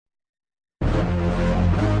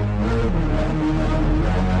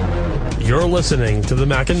You're listening to the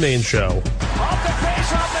Mac and Main Show. Off the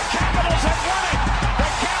face-off, the Capitals have won it. The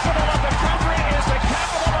capital of the country is the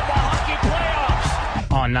capital of the hockey playoffs.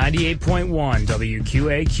 On 98.1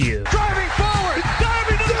 WQAQ. Driving forward,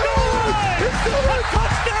 diving to the goal line. A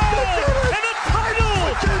touchdown and a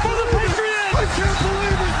title for the Patriots. I can't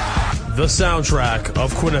believe it. The soundtrack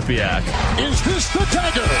of Quinnipiac. Is this the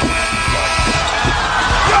dagger?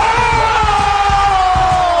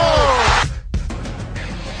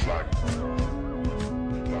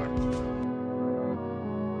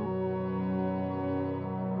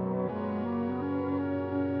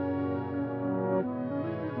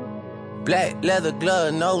 Black leather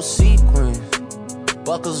glove, no sequins.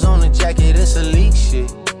 Buckles on the jacket, it's elite shit.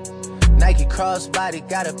 Nike crossbody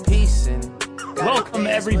got a piece in it. Welcome,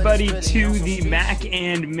 everybody, to the Mac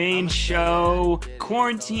and Main Show,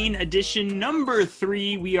 Quarantine Edition number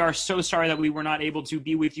 3. We are so sorry that we were not able to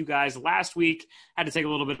be with you guys last week. Had to take a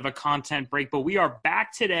little bit of a content break, but we are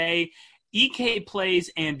back today. EK Plays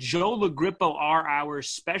and Joe LoGrippo are our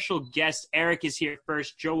special guests. Eric is here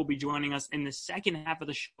first. Joe will be joining us in the second half of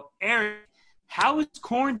the show. Eric, how is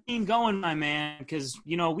quarantine going, my man? Because,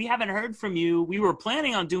 you know, we haven't heard from you. We were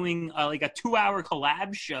planning on doing like a 2-hour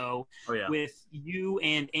collab show with you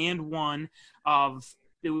and one of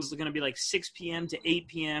 – it was going to be like 6 p.m. to 8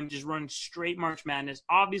 p.m., just running straight March Madness.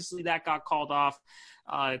 Obviously, that got called off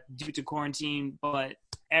due to quarantine. But,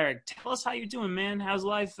 Eric, tell us how you're doing, man. How's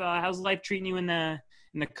life treating you in the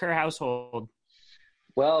Kerr household?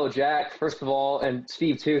 Well, Jack, first of all, and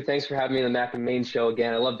Steve, too, thanks for having me on the Mac and Main Show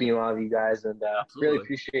again. I love being on with you guys and really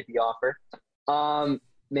appreciate the offer.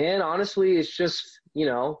 Man, honestly, it's just, you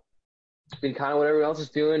know, it's been kind of what everyone else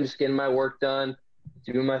is doing, just getting my work done,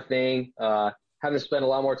 doing my thing, having to spend a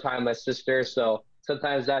lot more time with my sister, so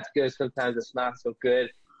sometimes that's good, sometimes it's not so good.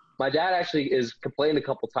 My dad actually is complained a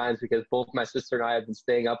couple times because both my sister and I have been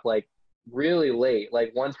staying up, like, really late. Like,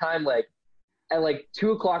 one time, like, at, like,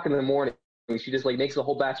 2 o'clock in the morning, she just, like, makes a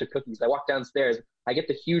whole batch of cookies. I walk downstairs. I get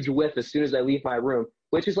the huge whiff as soon as I leave my room,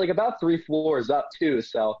 which is, like, about 3 floors up, too.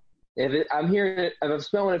 So if I'm hearing it, if I'm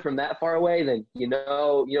smelling it from that far away, then you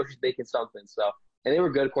know she's baking something. So, and they were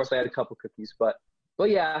good. Of course, I had a couple cookies. But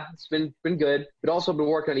yeah, it's been good. But also been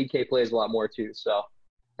working on EK Plays a lot more, too. So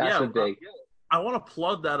that's been big. I want to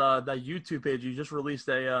plug that YouTube page. You just released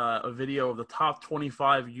a video of the top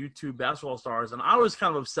 25 YouTube basketball stars, and I was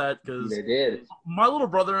kind of upset because my little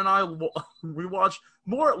brother and I we watch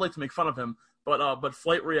more like to make fun of him, but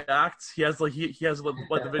Flight reacts. He has the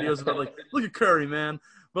videos about like, look at Curry, man.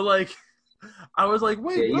 But like, I was like,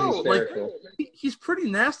 wait, bro, like he's pretty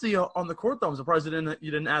nasty on the court though. I'm surprised you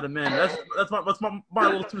didn't add him in. That's my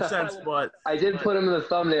little 2 cents. But I did put him in the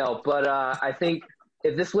thumbnail, but I think.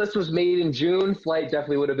 If this list was made in June, Flight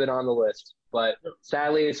definitely would have been on the list. But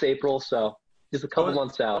sadly, it's April, so just a couple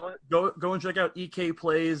months out. Go and check out EK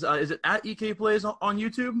Plays. Is it at EK Plays on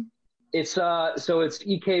YouTube? It's so it's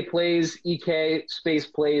EK Plays, EK space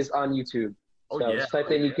Plays on YouTube. Just type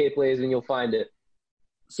in EK Plays and you'll find it.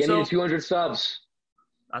 Getting to 200 subs.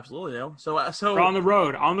 Absolutely, yeah. So we're on the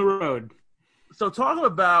road. So talking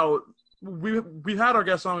about we've had our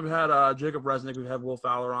guests on. We've had Jacob Resnick. We've had Will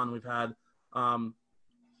Fowler on. We've had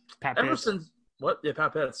Pat Pitts.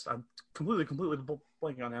 Pat Pitts. I'm completely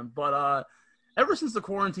blanking on him. But ever since the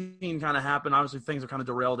quarantine kind of happened, obviously things are kind of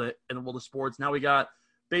derailed in the world of sports. Now we got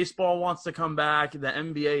baseball wants to come back. The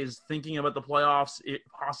NBA is thinking about the playoffs,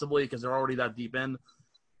 possibly because they're already that deep in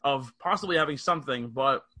of possibly having something.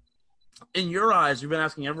 But in your eyes, we've been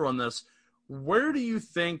asking everyone this. Where do you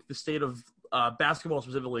think the state of basketball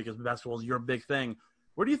specifically, because basketball is your big thing,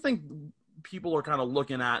 where do you think people are kind of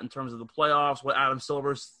looking at in terms of the playoffs, what Adam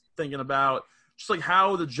Silver's thinking about, just like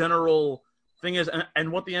how the general thing is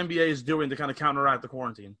and what the NBA is doing to kind of counteract the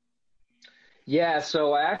quarantine? Yeah,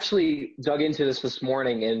 so I actually dug into this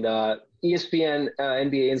morning, and ESPN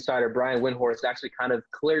NBA insider Brian Windhorst actually kind of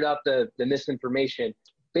cleared up the misinformation.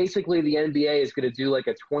 Basically, the NBA is going to do like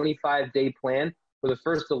a 25-day plan where the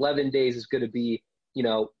first 11 days is going to be, you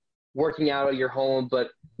know, working out at your home, but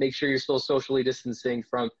make sure you're still socially distancing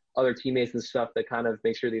from other teammates and stuff to kind of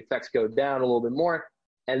make sure the effects go down a little bit more.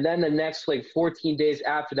 And then the next like 14 days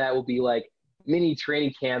after that will be like mini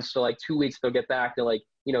training camps. So like 2 weeks they'll get back to like,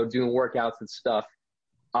 you know, doing workouts and stuff.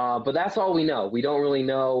 But that's all we know. We don't really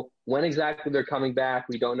know when exactly they're coming back.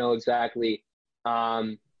 We don't know exactly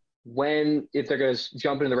if they're going to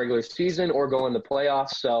jump into the regular season or go in the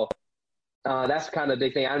playoffs. So that's kind of the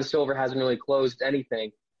big thing. Adam Silver hasn't really closed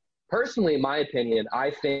anything. Personally, in my opinion,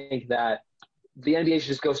 I think that the NBA should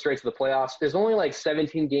just go straight to the playoffs. There's only like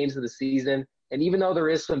 17 games of the season. And even though there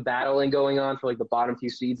is some battling going on for like the bottom 2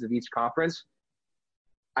 seeds of each conference,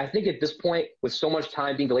 I think at this point, with so much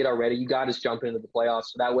time being delayed already, you got to just jump into the playoffs.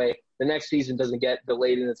 So that way the next season doesn't get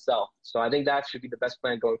delayed in itself. So I think that should be the best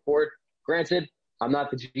plan going forward. Granted, I'm not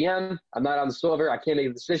the GM. I'm not on the silver. I can't make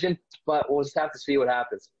a decision, but we'll just have to see what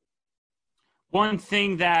happens. One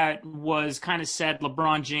thing that was kind of said,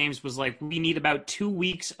 LeBron James was like, we need about 2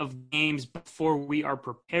 weeks of games before we are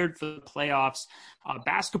prepared for the playoffs.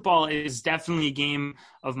 Basketball is definitely a game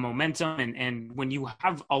of momentum. And when you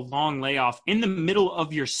have a long layoff in the middle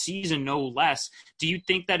of your season, no less, do you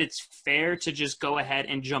think that it's fair to just go ahead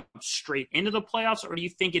and jump straight into the playoffs? Or do you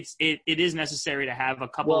think it is necessary to have a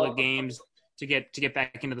couple of games to get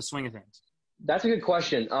back into the swing of things? That's a good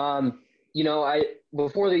question.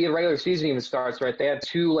 Before the regular season even starts, right, they have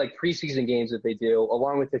 2 preseason games that they do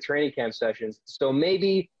along with the training camp sessions. So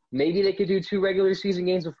maybe they could do 2 regular season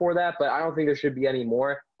games before that, but I don't think there should be any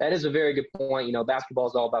more. That is a very good point. Basketball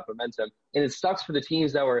is all about momentum, and it sucks for the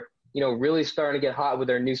teams that were, really starting to get hot with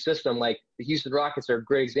their new system. Like the Houston Rockets are a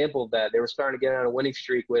great example of that. They were starting to get on a winning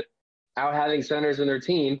streak without having centers in their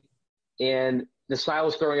team, and the style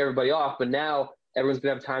was throwing everybody off. But now everyone's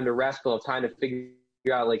gonna have time to rest, they'll have time to figure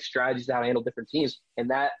out strategies to how to handle different teams. And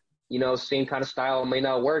that, same kind of style may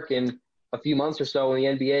not work in a few months or so when the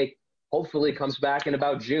NBA hopefully comes back in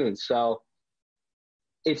about June. So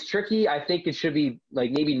it's tricky. I think it should be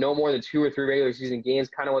maybe no more than 2 or 3 regular season games,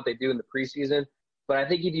 kind of what they do in the preseason. But I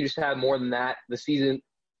think if you just have more than that, the season's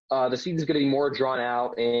going to be more drawn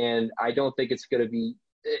out, and I don't think it's going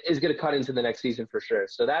to cut into the next season for sure.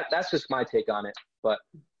 So that's just my take on it. But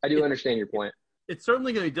I do understand your point. It's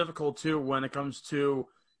certainly going to be difficult, too, when it comes to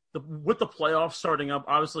with the playoffs starting up.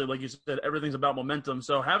 Obviously, like you said, everything's about momentum.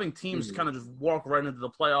 So having teams kind of just walk right into the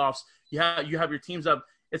playoffs, you have your teams up.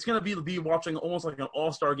 It's going to be watching almost like an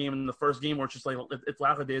all-star game in the first game where it's just it's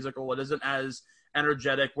lackadaisical. It isn't as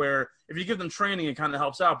energetic, where if you give them training, it kind of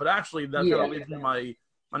helps out. But actually, that kind of leads me to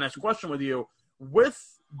my next question with you. With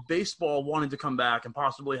baseball wanting to come back and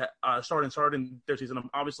possibly starting their season,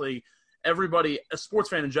 obviously – everybody, a sports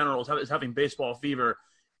fan in general, is having baseball fever.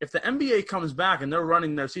 If the NBA comes back and they're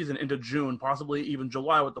running their season into June, possibly even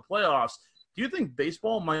July with the playoffs, do you think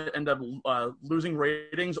baseball might end up losing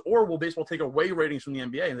ratings, or will baseball take away ratings from the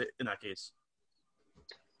NBA in that case?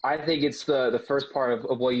 I think it's the first part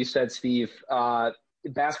of what you said, Steve.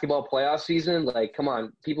 Basketball playoff season, come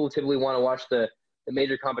on. People typically want to watch the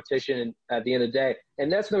major competition at the end of the day.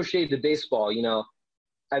 And that's no shade to baseball,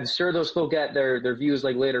 I'm sure they'll still get their views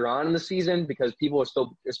later on in the season because people are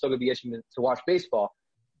still going to be itching to watch baseball.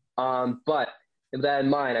 But with that in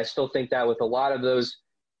mind, I still think that with a lot of those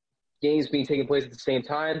games being taking place at the same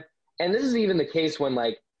time, and this is even the case when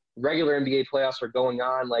regular NBA playoffs are going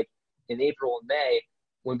on in April and May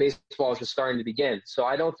when baseball is just starting to begin. So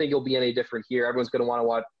I don't think it'll be any different here. Everyone's going to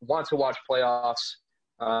want to watch playoffs,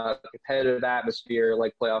 competitive atmosphere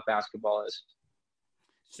like playoff basketball is.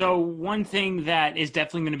 So one thing that is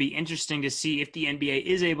definitely going to be interesting to see if the NBA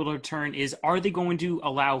is able to return is, are they going to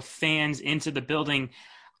allow fans into the building?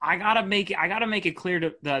 I gotta make it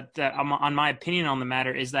clear that on my opinion on the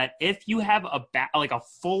matter is that if you have a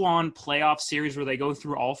full on playoff series where they go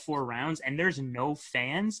through all 4 rounds and there's no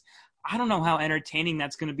fans, I don't know how entertaining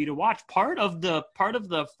that's going to be to watch. Part of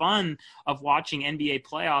the fun of watching NBA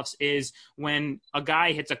playoffs is when a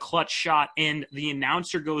guy hits a clutch shot and the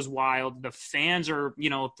announcer goes wild, the fans are,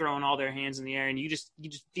 throwing all their hands in the air, and you just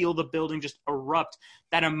feel the building just erupt.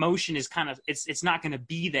 That emotion is it's not going to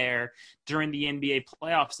be there during the NBA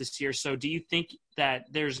playoffs this year. So do you think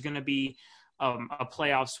that there's going to be a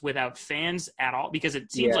playoffs without fans at all? Because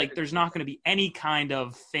it seems like there's not going to be any kind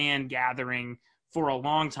of fan gathering for a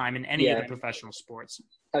long time in any of the professional sports.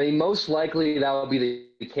 I mean, most likely that will be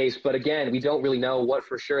the case. But again, we don't really know what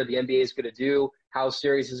for sure the NBA is going to do, how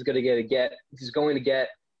serious is going to get,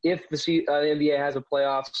 if the NBA has a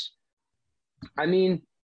playoffs. I mean,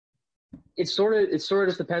 it sort of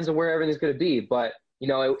just depends on where everything's going to be. But,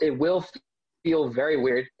 it will feel very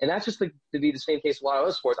weird. And that's just to be the same case with a lot of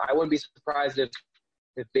other sports. I wouldn't be surprised if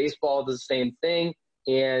baseball does the same thing.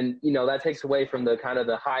 And, that takes away from the kind of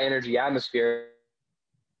the high energy atmosphere.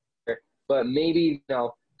 But maybe,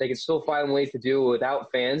 they can still find ways to do it without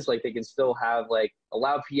fans. They can still have a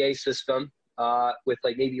loud PA system with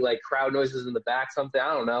maybe crowd noises in the back, something.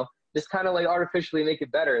 I don't know. Just kind of artificially make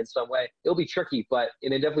it better in some way. It'll be tricky, but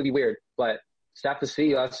it'll definitely be weird. But just have to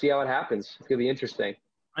see. Let's see how it happens. It's gonna be interesting.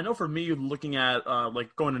 I know for me, looking at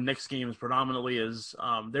going to Knicks games predominantly is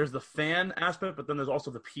there's the fan aspect, but then there's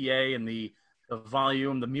also the PA and the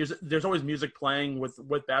volume, the music. There's always music playing with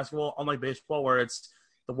basketball, unlike baseball, where it's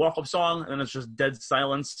the walk-up song and then it's just dead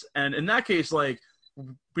silence. And in that case,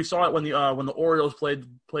 we saw it when the Orioles played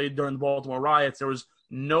during the Baltimore riots. There was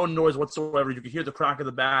no noise whatsoever. You could hear the crack of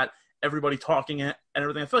the bat, everybody talking and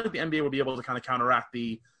everything. I feel like the NBA would be able to kind of counteract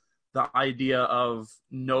the idea of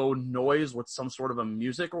no noise with some sort of a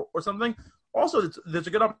music or something. Also, there's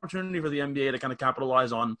a good opportunity for the NBA to kind of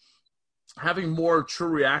capitalize on having more true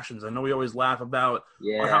reactions. I know we always laugh about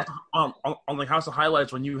on like House of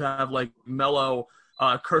Highlights when you have like Melo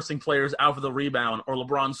cursing players out for the rebound, or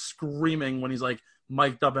LeBron screaming when he's like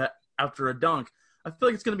mic'd up after a dunk. I feel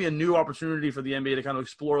like it's going to be a new opportunity for the NBA to kind of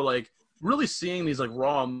explore like really seeing these like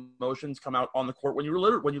raw emotions come out on the court when you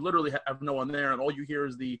literally have no one there and all you hear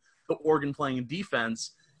is the organ playing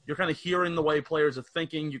defense. You're kind of hearing the way players are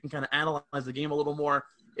thinking. You can kind of analyze the game a little more.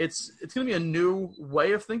 It's going to be a new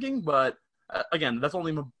way of thinking, but again, that's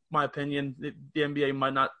only my opinion. The NBA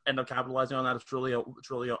might not end up capitalizing on that. It's truly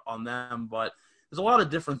on them, but there's a lot of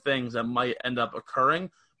different things that might end up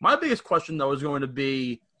occurring. My biggest question, though, is going to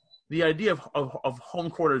be the idea of home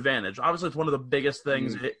court advantage. Obviously, it's one of the biggest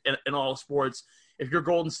things in all sports. If you're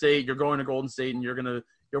Golden State, you're going to Golden State, and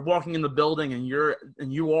you're walking in the building, and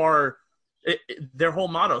you are their whole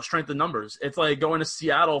motto, strength in numbers. It's like going to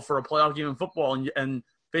Seattle for a playoff game in football and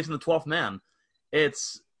facing the 12th man.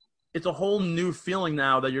 It's a whole new feeling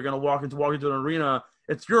now that you're going to walk into an arena.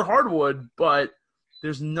 It's your hardwood, but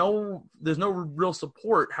there's no real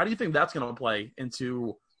support. How do you think that's going to play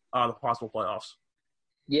into the possible playoffs?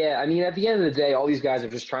 Yeah, I mean, at the end of the day, all these guys are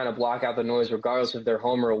just trying to block out the noise regardless if they're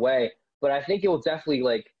home or away. But I think it will definitely,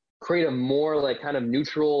 like, create a more, like, kind of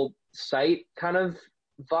neutral site kind of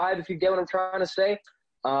vibe, if you get what I'm trying to say.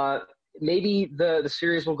 Maybe the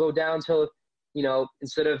series will go down to,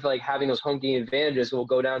 instead of, like, having those home game advantages, it will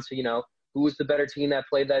go down to, who was the better team that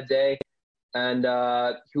played that day and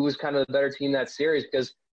who was kind of the better team that series.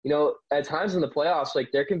 Because, at times in the playoffs, like,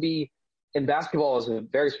 there can be – and basketball is a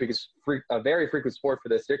very frequent sport for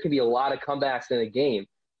this. There can be a lot of comebacks in a game,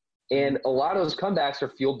 and a lot of those comebacks are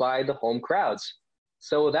fueled by the home crowds.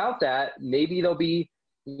 So without that, maybe there'll be,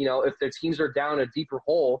 if their teams are down a deeper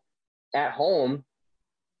hole at home,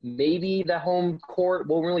 maybe the home court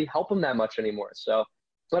won't really help them that much anymore. So,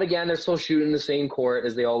 but again, they're still shooting the same court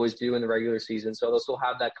as they always do in the regular season, so they'll still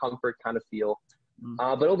have that comfort kind of feel.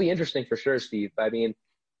 But it'll be interesting for sure, Steve. I mean,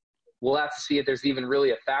 we'll have to see if there's even really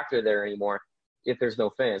a factor there anymore if there's no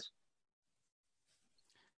fans.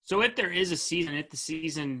 So if there is a season, if the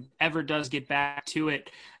season ever does get back to it,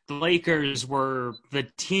 the Lakers were the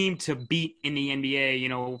team to beat in the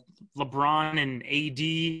NBA. LeBron and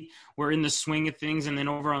AD were in the swing of things. And then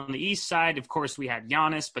over on the East side, of course, we had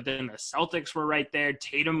Giannis, but then the Celtics were right there.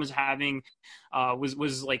 Tatum was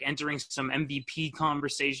was like entering some MVP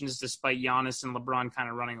conversations despite Giannis and LeBron kind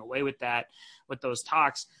of running away with those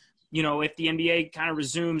talks. If the NBA kind of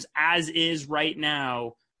resumes as is right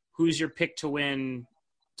now, who's your pick to win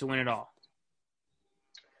it all?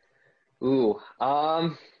 Ooh,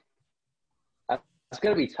 that's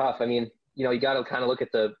going to be tough. I mean, you got to kind of look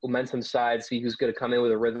at the momentum side, see who's going to come in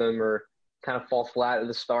with a rhythm or kind of fall flat at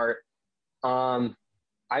the start. I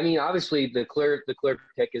mean, obviously the clear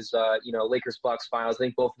pick is, Lakers Bucks finals. I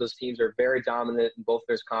think both of those teams are very dominant in both of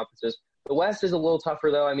those conferences. The West is a little tougher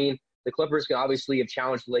though. I mean, the Clippers can obviously have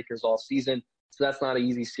challenged the Lakers all season, so that's not an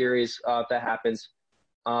easy series if that happens.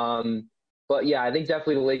 But yeah, I think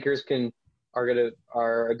definitely the Lakers are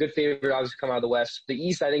a good favorite to obviously come out of the West. The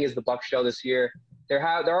East, I think, is the Bucks show this year. There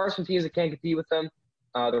are some teams that can't compete with them.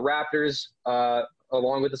 The Raptors,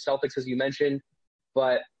 along with the Celtics, as you mentioned.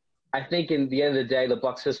 But I think in the end of the day, the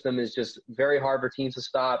Bucks system is just very hard for teams to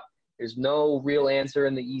stop. There's no real answer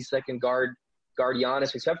in the East that can guard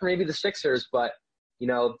Giannis, except for maybe the Sixers. But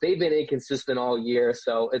they've been inconsistent all year,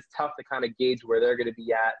 so it's tough to kind of gauge where they're going to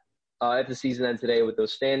be at the season end today with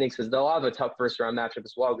those standings, because they'll have a tough first-round matchup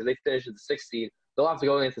as well because they finished at the 6th seed. They'll have to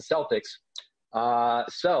go against the Celtics.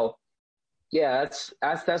 So, yeah, that's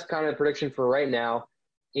kind of the prediction for right now.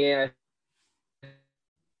 And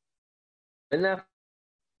that,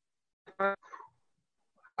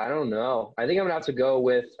 I don't know. I think I'm going to have to go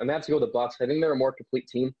with the Bucks. I think they're a more complete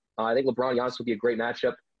team. I think LeBron and Giannis will be a great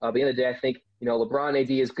matchup. At the end of the day, I think, LeBron and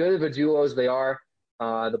AD, as good of a duo as they are,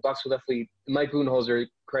 the Bucks will definitely – Mike Budenholzer,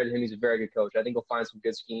 credit him, he's a very good coach. I think he'll find some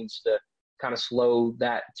good schemes to kind of slow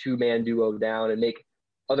that two-man duo down and make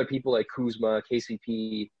other people like Kuzma,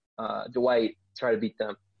 KCP, Dwight try to beat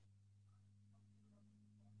them.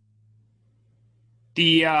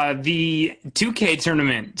 The 2K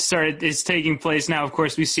tournament is taking place now. Of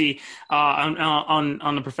course, we see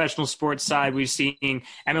on the professional sports side, we've seen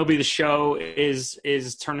MLB The Show is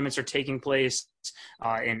tournaments are taking place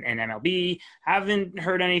in MLB. Haven't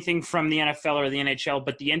heard anything from the NFL or the NHL,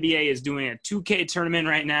 but the NBA is doing a 2K tournament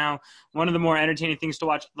right now. One of the more entertaining things to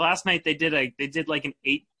watch. Last night they did like an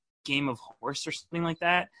Game of Horse or something like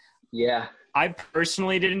that. Yeah. I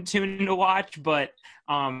personally didn't tune in to watch, but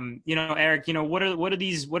Eric, what are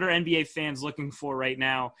NBA fans looking for right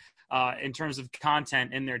now in terms of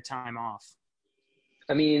content in their time off?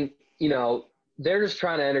 I mean, they're just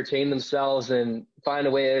trying to entertain themselves and find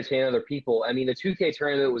a way to entertain other people. I mean, the 2K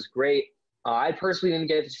tournament was great. I personally didn't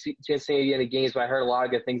get a chance to see any games, but I heard a lot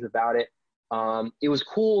of good things about it. It was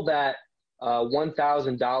cool that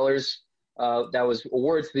 $1,000 that was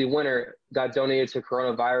awarded to the winner got donated to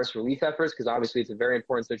coronavirus relief efforts, because obviously it's a very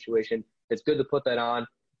important situation. It's good to put that on.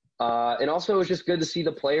 And also, it was just good to see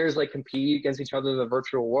the players compete against each other in the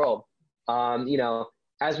virtual world.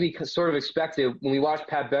 As we sort of expected, when we watched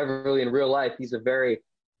Pat Beverly in real life, he's a very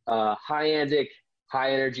high-ended,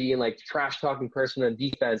 high-energy, and trash-talking person on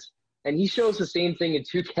defense. And he shows the same thing in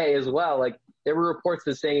 2K as well. There were reports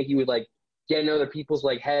that saying he would get in other people's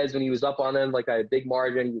heads when he was up on them by a big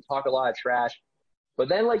margin. He would talk a lot of trash. But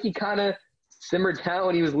then he kind of simmered down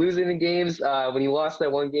when he was losing in games. When he lost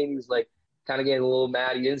that one game, he was kind of getting a little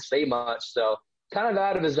mad. He didn't say much, so kind of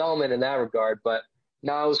out of his element in that regard. But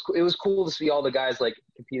no, it was cool to see all the guys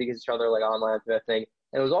compete against each other online for that thing.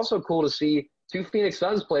 And it was also cool to see two Phoenix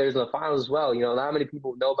Suns players in the finals as well. Not many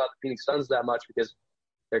people know about the Phoenix Suns that much because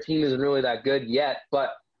their team isn't really that good yet.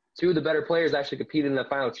 But two of the better players actually competed in the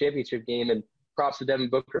final championship game, and props to Devin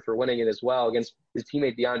Booker for winning it as well against his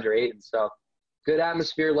teammate DeAndre Ayton. So good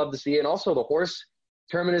atmosphere, love to see it. And also the horse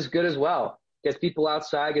tournament is good as well. Gets people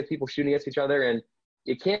outside, gets people shooting against each other, and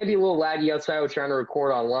it can be a little laggy outside with trying to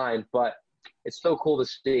record online, but it's still cool to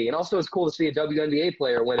see. And also it's cool to see a WNBA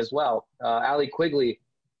player win as well. Allie Quigley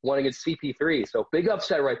won against CP3, so big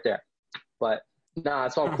upset right there. But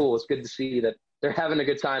it's all cool. It's good to see that they're having a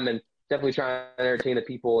good time and definitely trying to entertain the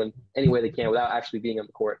people in any way they can without actually being on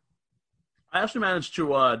the court. I actually managed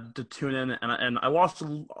to tune in, and I watched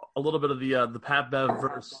a little bit of the Pat Bev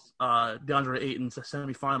versus DeAndre Ayton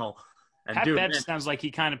semifinal. And Pat Bev sounds like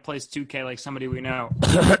he kind of plays 2K like somebody we know.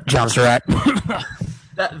 John Surratt.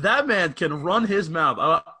 that man can run his mouth.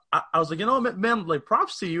 I was like, man,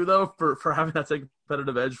 props to you though for having that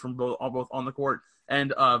competitive edge from both on the court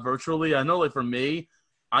and virtually. I know, for me,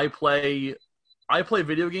 I play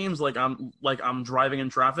video games like I'm driving in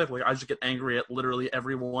traffic. I just get angry at literally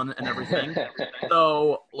everyone and everything.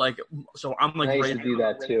 so I'm I used to do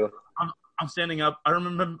that too. I'm standing up. I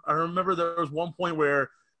remember there was one point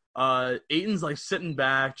where Ayton's sitting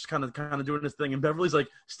back, just kind of doing his thing, and Beverly's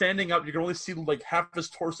standing up. You can only see half his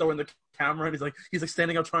torso in the camera, and he's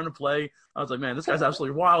standing up trying to play. I was like, man, this guy's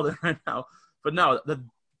absolutely wild right now. But no, that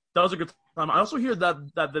was a good time. I also hear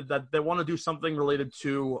that they want to do something related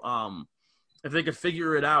to if they could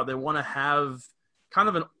figure it out, they want to have kind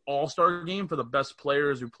of an all-star game for the best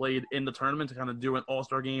players who played in the tournament, to kind of do an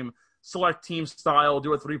all-star game, select team style,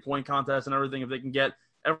 do a 3-point contest and everything. If they can get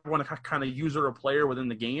everyone to kind of user a player within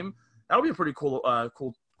the game, that would be a pretty cool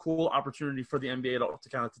opportunity for the NBA to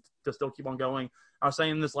kind of to still keep on going. I was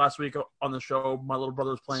saying this last week on the show. My little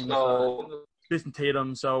brother was playing with Jason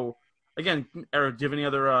Tatum. So again, Eric, do you have any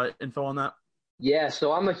other info on that? Yeah,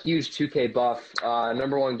 so I'm a huge 2K buff,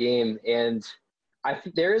 number one game, and I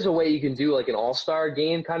think there is a way you can do an all-star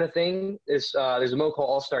game kind of thing. There's a mode called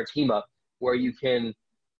All-Star Team Up, where you can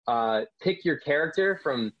pick your character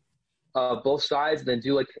from both sides and then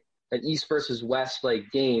do an East versus West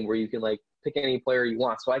game where you can pick any player you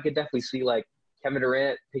want. So I could definitely see Kevin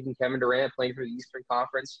Durant picking Kevin Durant playing for the Eastern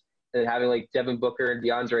Conference, and then having Devin Booker and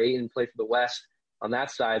DeAndre Ayton play for the West on that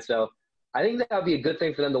side. So I think that would be a good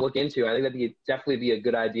thing for them to look into. I think that'd definitely be a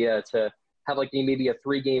good idea to have maybe a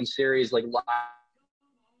 3-game series live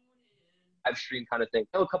stream kind of thing.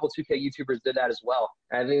 I know a couple 2K YouTubers did that as well.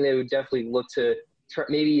 And I think they would definitely look to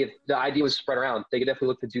maybe if the idea was spread around, they could definitely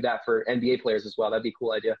look to do that for NBA players as well. That'd be a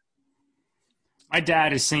cool idea. My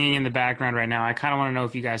dad is singing in the background right now. I kind of want to know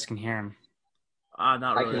if you guys can hear him.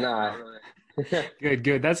 Not really. I cannot.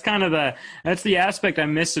 Good. That's kind of that's the aspect I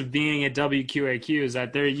miss of being at WQAQ, is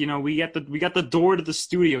that there, we got the door to the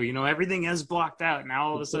studio, everything is blocked out. Now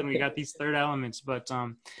all of a sudden we got these third elements. But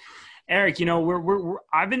Eric,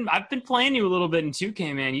 I've been playing you a little bit in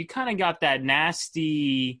 2K, man. You kind of got that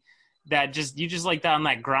nasty, you just like that on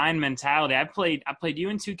that grind mentality. I played you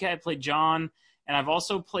in 2K. I played John, and I've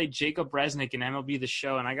also played Jacob Resnick in MLB The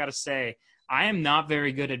Show. And I got to say, I am not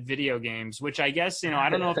very good at video games, which I guess, I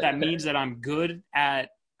don't know if that means that I'm good at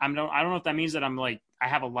 – I don't know if that means that I'm I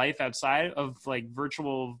have a life outside of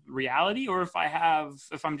virtual reality, or if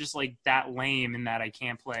I'm just that lame in that I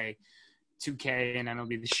can't play 2K and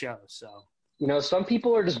MLB The Show. So some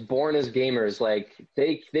people are just born as gamers.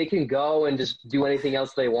 They can go and just do anything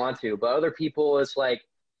else they want to, but other people, it's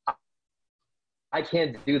I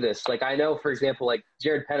can't do this. Like, I know, for example, like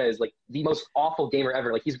Jared Penna is like the most awful gamer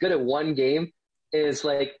ever. Like, he's good at one game. And it's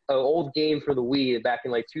like an old game for the Wii back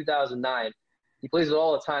in like 2009. He plays it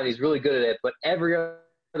all the time. He's really good at it. But every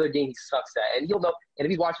other game he sucks at. And he'll know. And if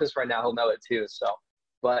he's watching this right now, he'll know it too. So,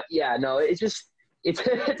 but yeah, no, it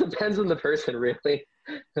depends on the person, really.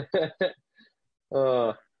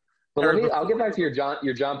 But I'll get back to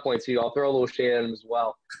your John point too. I'll throw a little shade at him as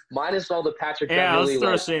well. Minus all the Patrick Beverley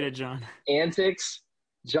let's throw shade at John. Antics.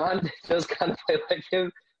 John does kind of play like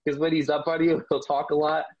him because when he's up on you, he'll talk a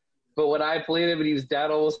lot. But when I played him and he was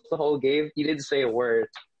down almost the whole game, he didn't say a word.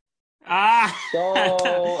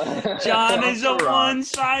 So John is a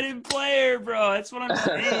one-sided player, bro. That's what I'm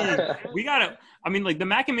saying. The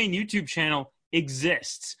Mac and Main YouTube channel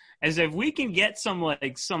exists. As if we can get some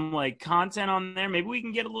content on there, maybe we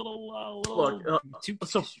can get a little.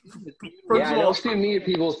 I know Student Media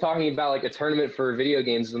people was talking about like a tournament for video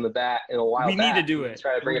games in a while. We need to do it.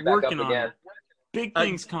 Try to bring it back up again. Big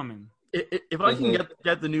things coming. If I can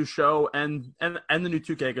get the new show and the new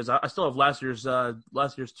 2K, because I still have last year's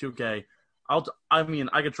 2K.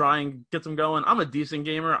 I could try and get them going. I'm a decent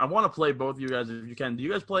gamer. I want to play both of you guys if you can. Do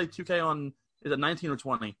you guys play 2K on? Is it 19 or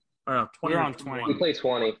 20? Or no, 20. We're on 20. We play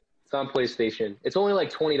 20. It's on PlayStation. It's only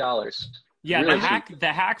like $20. Yeah, really the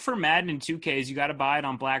hack for Madden and 2K is you got to buy it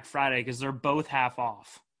on Black Friday because they're both half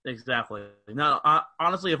off. Exactly. Now,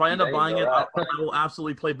 honestly, if I end up buying it, I will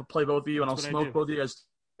absolutely play both of you, and I'll smoke both of you guys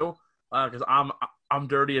too. Because I'm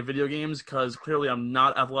dirty at video games. Because clearly I'm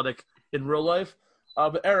not athletic in real life.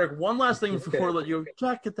 But Eric, one last thing before I let you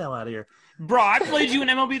Jack, get the hell out of here, bro. I played you in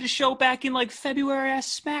MLB The Show back in like February. I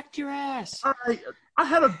smacked your ass. I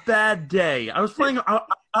had a bad day. I was playing. I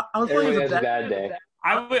was playing with a bad day.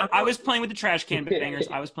 I was playing with the trash can bangers.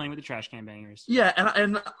 Yeah,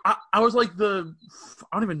 and I was like I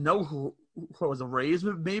don't even know who it was, a Rays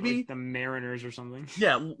maybe like the Mariners or something.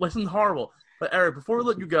 Yeah, listen, horrible. But Eric, before we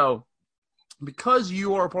let you go, because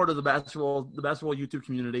you are a part of the basketball YouTube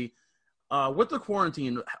community, with the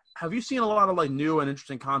quarantine, have you seen a lot of like new and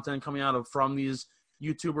interesting content coming out from these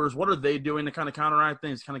YouTubers? What are they doing to kind of counteract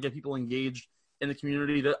things, kind of get people engaged in the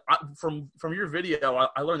community? That from your video,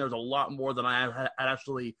 I learned there was a lot more than I had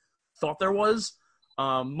actually thought there was.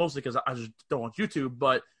 Mostly because I just don't watch YouTube.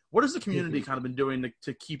 But what has the community kind of been doing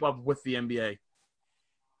to keep up with the NBA?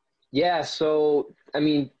 Yeah, so I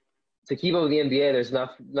mean, to keep up with the NBA, there's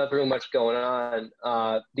not really much going on.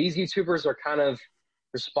 These YouTubers are kind of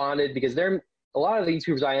responded because a lot of the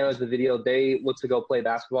YouTubers I know as the video, they look to go play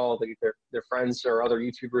basketball with their friends or other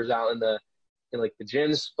YouTubers out in the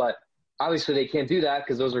gyms, but obviously they can't do that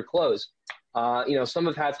because those are closed. Some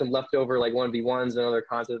have had some leftover like 1v1s and other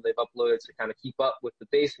content that they've uploaded to kind of keep up with the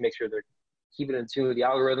base and make sure they're keeping in tune with the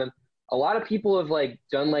algorithm. A lot of people have like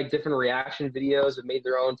done like different reaction videos and made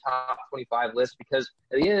their own top 25 list because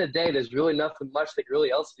at the end of the day, there's really nothing much they can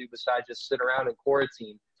really else do besides just sit around and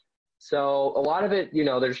quarantine. So a lot of it,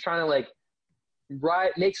 they're just trying to like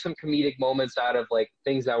make some comedic moments out of like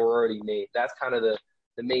things that were already made. That's kind of the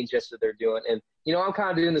main gist that they're doing. And, I'm kind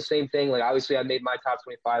of doing the same thing. Like obviously I made my top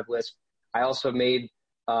 25 list. I also made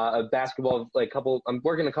a basketball, I'm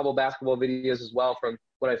working a couple basketball videos as well from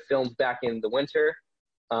what I filmed back in the winter.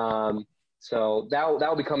 So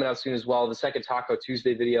that'll be coming out soon as well. The second Taco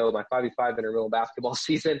Tuesday video, my 5v5 intramural basketball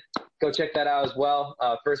season. Go check that out as well.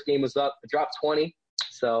 First game was up. I dropped 20.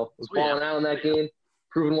 So was balling out in that game,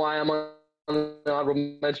 proving why I'm on the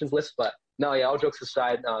honorable mentions list. But no, yeah, all jokes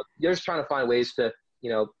aside, you're just trying to find ways to,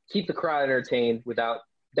 keep the crowd entertained without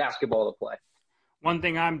basketball to play. One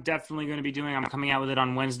thing I'm definitely going to be doing, I'm coming out with it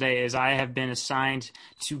on Wednesday, is I have been assigned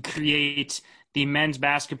to create the men's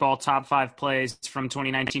basketball top 5 plays from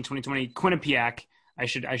 2019-2020 Quinnipiac. I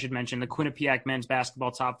should mention the Quinnipiac men's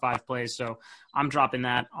basketball top 5 plays. So I'm dropping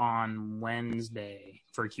that on Wednesday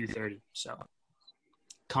for Q30. So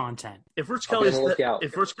content. If Rich Kelly's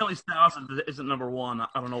Styles isn't number 1, I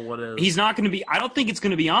don't know what is. He's not going to be. I don't think it's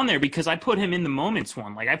going to be on there because I put him in the moments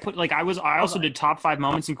one. I also did top 5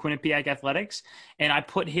 moments in Quinnipiac athletics, and I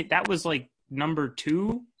put that was like number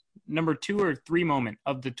 2 or 3 moment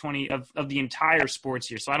of the 20 of the entire sports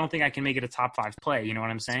year. So I don't think I can make it a top 5 play. You know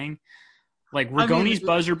what I'm saying? Like Rigoni's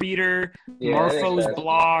buzzer beater, Marfo's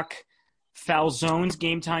block, Falzone's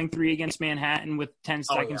game tying 3 against Manhattan with 10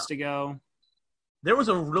 seconds to go. There was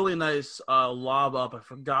a really nice lob up. I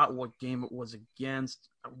forgot what game it was against.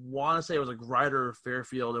 I want to say it was like Ryder or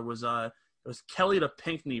Fairfield. It was Kelly to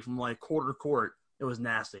Pinckney from like quarter court. It was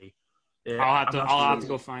nasty. I'll have to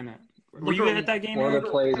go find that. Were you at that game? One of the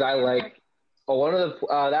plays I like. There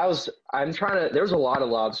was a lot of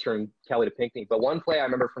lobs from Kelly to Pinckney, but one play I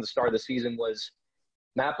remember from the start of the season was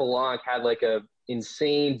Matt Belanc had like a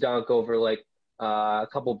insane dunk over like a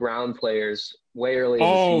couple Brown players way early. Oh,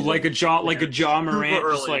 in the season. like a Jaw Morant,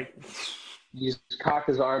 just like. He just cocked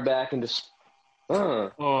his arm back and just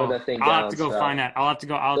put that thing down. I'll have to go find that. I'll have to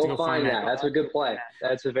go find that. That's a good play.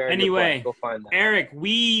 That's a very good play. Go find that. Eric,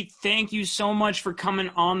 we thank you so much for coming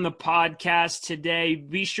on the podcast today.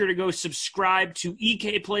 Be sure to go subscribe to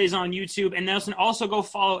EK Plays on YouTube, and also go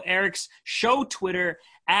follow Eric's show Twitter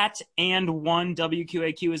at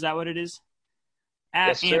 @and1WQAQ. Is that what it is?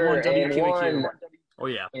 Yes, sir. @and1WQAQ. Oh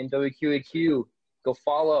yeah. And WQAQ. Go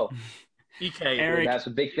follow. EK, Eric, that's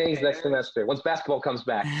some big things next semester once basketball comes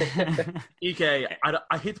back. EK,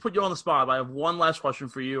 I hate to put you on the spot, but I have one last question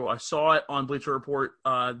for you. I saw it on Bleacher Report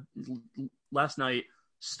last night.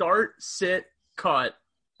 Start, sit, cut.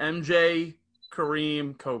 MJ,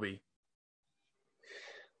 Kareem, Kobe.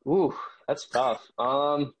 Ooh, that's tough.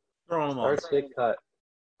 Throwing them all. Start, sit, cut.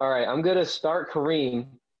 All right, I'm gonna start Kareem.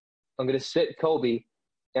 I'm gonna sit Kobe,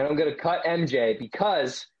 and I'm gonna cut MJ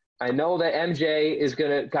because I know that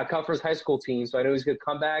MJ got cut for his high school team, so I know he's going to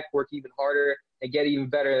come back, work even harder, and get even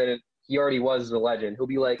better than he already was as a legend. He'll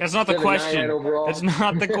be like, that's not the question. That's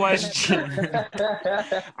not the question.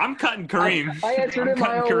 I'm cutting Kareem. I answered it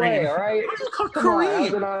my own way, all right?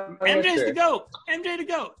 Kareem. MJ's the GOAT. MJ the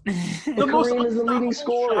GOAT. Kareem is the leading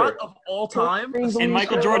scorer of all time. And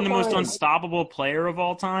Michael Jordan, the most unstoppable player of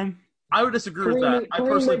all time. I would disagree with that. I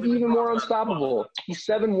personally might be even more unstoppable. He's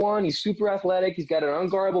 7'1". He's super athletic. He's got an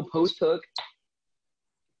unguardable post hook.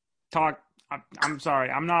 I'm sorry.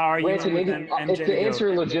 I'm not arguing with MJ. If to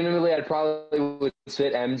answer legitimately, I'd probably would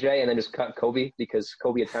sit MJ and then just cut Kobe because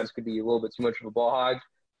Kobe at times could be a little bit too much of a ball hog.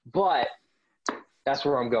 But that's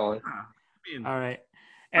where I'm going. All right.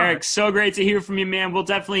 Eric, so great to hear from you, man. We'll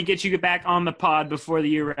definitely get you back on the pod before the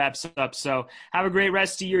year wraps up. So have a great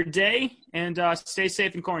rest of your day, and stay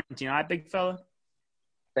safe in quarantine. All right, big fella?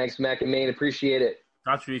 Thanks, Mac and Maine. Appreciate it.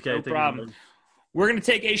 Got you, EK. No problem. We're going to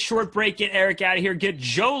take a short break, get Eric out of here, get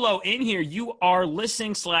Jolo in here. You are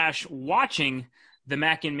listening/watching the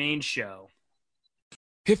Mac and Maine Show.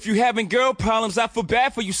 If you having girl problems, I feel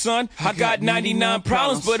bad for you, son. I got 99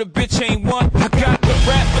 problems, but a bitch ain't one. I got the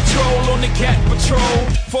rap patrol on the cat patrol.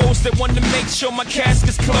 Foes that want to make sure my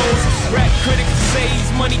casket's closed. Rap critics say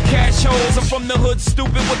he's money cash holes. I'm from the hood,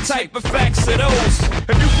 stupid. What type of facts are those?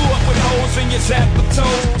 If you grew up with hoes in your zap of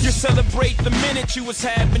toes, you celebrate the minute you was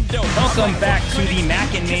having dope. Welcome back to the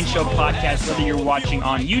Mac and Maine Show podcast, whether you're watching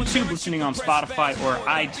on YouTube, listening on Spotify, or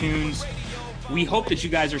iTunes. We hope that you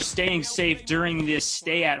guys are staying safe during this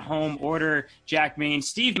stay-at-home order. Jack Maine,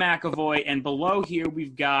 Steve McAvoy, and below here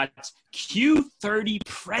we've got Q30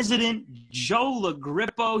 President Joe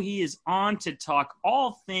LoGrippo. He is on to talk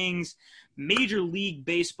all things Major League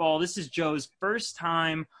Baseball. This is Joe's first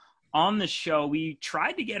time on the show. We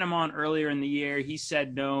tried to get him on earlier in the year. He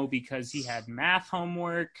said no because he had math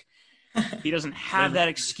homework. He doesn't have that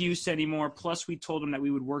excuse anymore. Plus, we told him that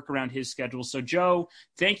we would work around his schedule. So, Joe,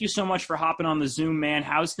 thank you so much for hopping on the Zoom, man.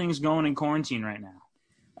 How's things going in quarantine right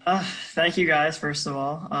now? Thank you, guys, first of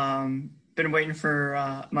all. Been waiting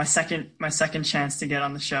for my second chance to get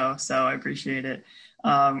on the show, so I appreciate it.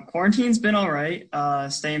 Quarantine's been all right,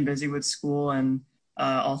 staying busy with school and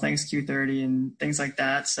all things Q30 and things like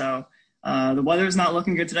that. So the weather's not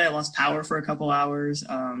looking good today. I lost power for a couple hours.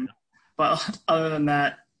 But other than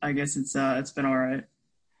that, I guess it's been all right.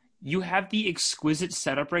 You have the exquisite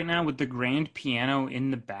setup right now with the grand piano in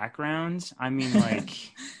the background. I mean, like,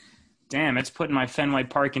 damn, it's putting my Fenway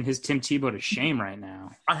Park and his Tim Tebow to shame right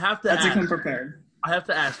now. I have to That's ask. come prepared. I have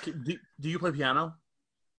to ask. Do you play piano?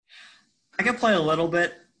 I can play a little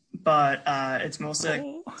bit, but it's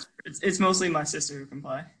mostly it's mostly my sister who can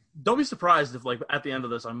play. Don't be surprised if, like, at the end of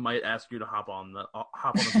this, I might ask you to hop on the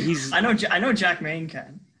piano. I know Jack Maine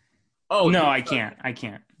can. Oh no, I can't.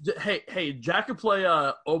 Hey, Jack could play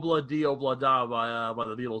Obla Di Obla Da by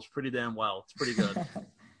the Beatles pretty damn well. It's pretty good.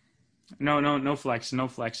 No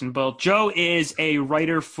flexing. But Joe is a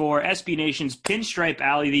writer for SB Nation's Pinstripe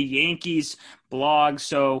Alley, the Yankees blog,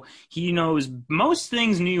 so he knows most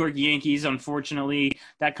things New York Yankees. Unfortunately,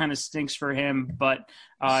 that kind of stinks for him, but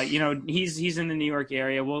he's in the New York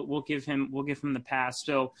area. We'll give him the pass.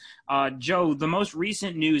 So, Joe, the most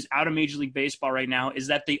recent news out of Major League Baseball right now is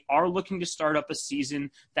that they are looking to start up a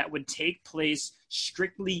season that would take place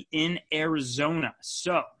strictly in Arizona.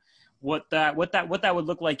 So, what that would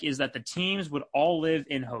look like is that the teams would all live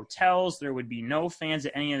in hotels. There would be no fans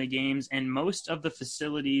at any of the games, and most of the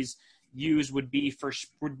facilities used would be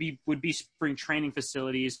spring training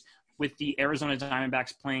facilities, with the Arizona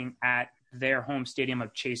Diamondbacks playing at their home stadium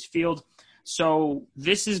of Chase Field. So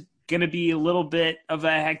this is going to be a little bit of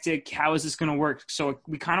a hectic. How is this going to work? So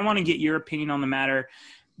we kind of want to get your opinion on the matter.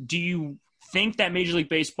 Do you think that Major League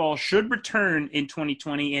Baseball should return in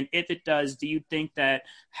 2020? And if it does, do you think that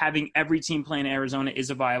having every team play in Arizona is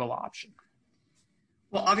a viable option?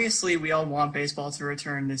 Well, obviously, we all want baseball to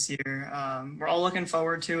return this year. We're all looking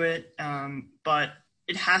forward to it, but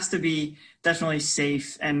it has to be definitely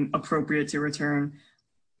safe and appropriate to return.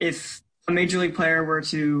 If a Major League player were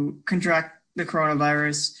to contract the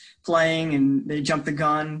coronavirus playing and they jumped the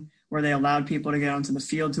gun where they allowed people to get onto the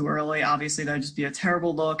field too early, obviously that would just be a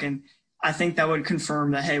terrible look. And I think that would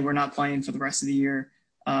confirm that, hey, we're not playing for the rest of the year.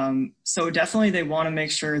 So definitely they want to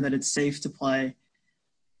make sure that it's safe to play.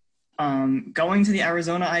 Going to the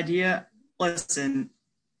Arizona idea, listen,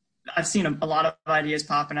 I've seen a lot of ideas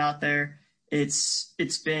popping out there. It's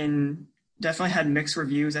been definitely had mixed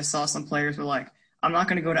reviews. I saw some players were like, I'm not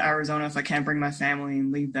going to go to Arizona if I can't bring my family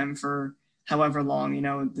and leave them for however long,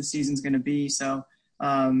 the season's going to be. So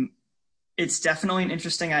it's definitely an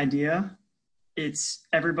interesting idea. It's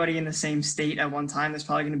everybody in the same state at one time. There's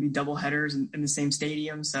probably going to be double headers in the same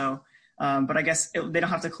stadium. So, but I guess they don't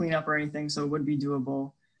have to clean up or anything, so it would be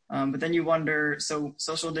doable. But then you wonder, so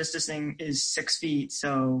social distancing is 6 feet.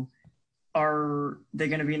 So are they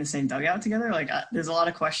going to be in the same dugout together? Like there's a lot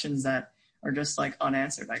of questions that are just like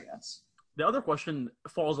unanswered, I guess. The other question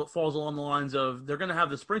falls along the lines of they're going to have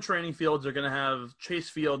the spring training fields, they're going to have Chase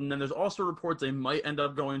Field, and then there's also reports they might end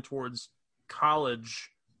up going towards college,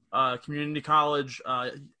 community college,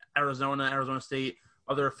 Arizona State,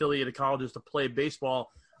 other affiliated colleges to play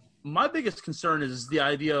baseball. My biggest concern is the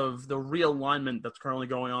idea of the realignment that's currently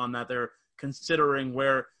going on that they're considering,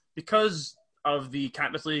 where because of the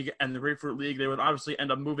Cactus League and the Grapefruit League, they would obviously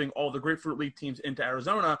end up moving all the Grapefruit League teams into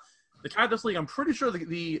Arizona. The Cactus League, I'm pretty sure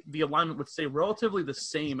the alignment would stay relatively the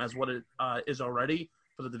same as what it is already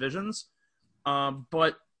for the divisions.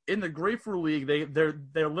 But in the Grapefruit League,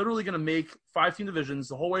 they're literally going to make 5-team divisions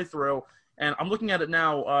the whole way through. And I'm looking at it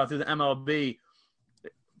now through the MLB.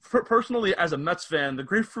 Personally, as a Mets fan, the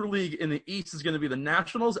Grapefruit League in the East is going to be the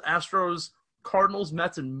Nationals, Astros, Cardinals,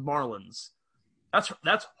 Mets, and Marlins.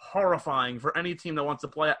 That's horrifying for any team that wants to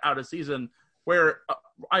play out a season where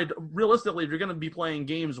realistically, if you're going to be playing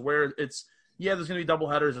games where there's going to be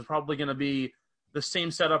doubleheaders, it's probably going to be the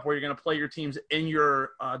same setup where you're going to play your teams in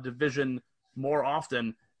your division more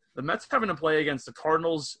often. The Mets having to play against the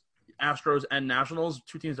Cardinals, Astros, and Nationals,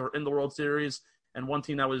 2 teams that were in the World Series, and 1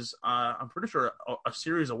 team that was, I'm pretty sure, a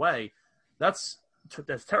series away. That's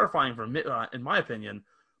terrifying for me, in my opinion.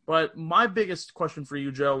 But my biggest question for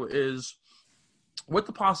you, Joe, is with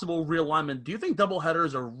the possible realignment, do you think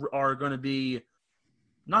doubleheaders are going to be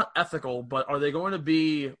not ethical, but are they going to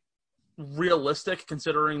be realistic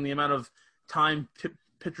considering the amount of time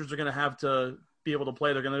pitchers are going to have to be able to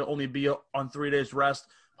play? They're going to only be on 3 days rest,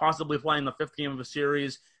 possibly playing the 5th game of a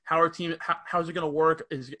series. How's it going to work?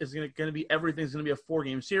 Is it going to be everything's going to be a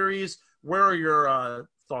 4-game series? Where are your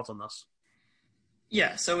thoughts on this?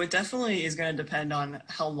 Yeah, so it definitely is going to depend on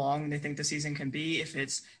how long they think the season can be. If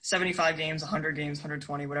it's 75 games, 100 games,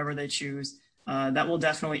 120, whatever they choose, that will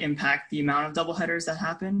definitely impact the amount of doubleheaders that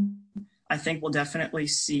happen. I think we'll definitely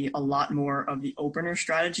see a lot more of the opener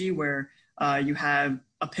strategy where you have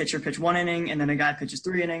a pitcher pitch 1 inning and then a guy pitches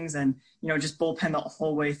 3 innings and, just bullpen the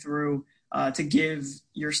whole way through to give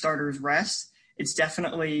your starters rest. It's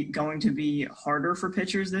definitely going to be harder for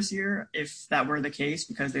pitchers this year if that were the case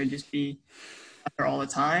because they'd just be there all the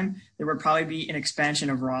time. There would probably be an expansion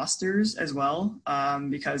of rosters as well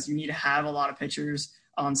because you need to have a lot of pitchers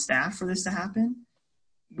on staff for this to happen.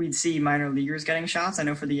 We'd see minor leaguers getting shots. I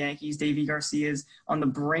know for the Yankees, Davey Garcia is on the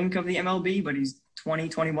brink of the MLB, but he's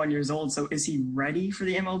 21 years old. So is he ready for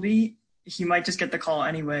the MLB? He might just get the call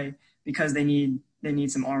anyway because they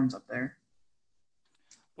need some arms up there.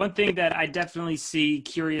 One thing that I definitely see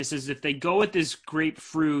curious is if they go with this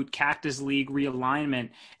Grapefruit Cactus League realignment,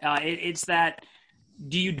 it's that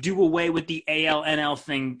do you do away with the AL-NL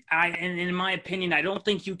thing? And in my opinion, I don't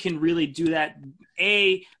think you can really do that,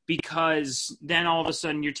 because then all of a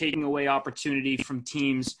sudden you're taking away opportunity from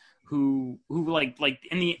teams who like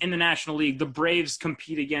in the National League, the Braves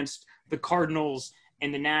compete against the Cardinals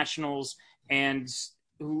and the Nationals, and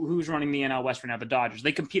who's running the NL West right now? The Dodgers.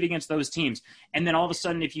 They compete against those teams. And then all of a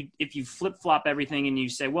sudden, if you flip-flop everything and you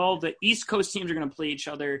say, well, the East Coast teams are going to play each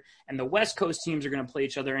other and the West Coast teams are going to play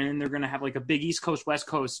each other, and then they're going to have like a big East Coast, West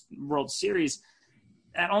Coast World Series,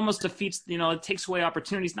 that almost defeats, it takes away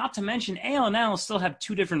opportunities. Not to mention AL and NL still have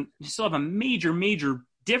a major, major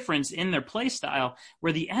difference in their play style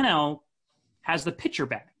where the NL has the pitcher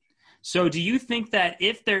bat. So do you think that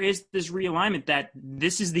if there is this realignment that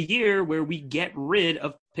this is the year where we get rid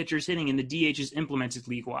of pitchers hitting and the DH is implemented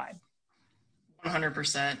league-wide?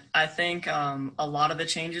 100%. I think a lot of the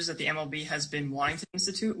changes that the MLB has been wanting to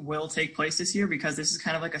institute will take place this year because this is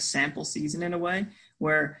kind of like a sample season in a way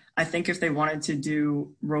where I think if they wanted to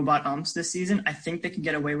do robot umps this season, I think they could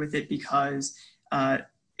get away with it because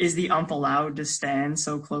is the ump allowed to stand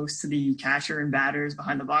so close to the catcher and batters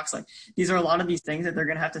behind the box? Like these are a lot of these things that they're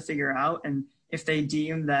going to have to figure out. And if they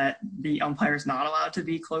deem that the umpire is not allowed to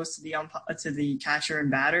be close to the catcher and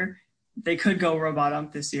batter, they could go robot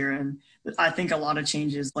ump this year. And I think a lot of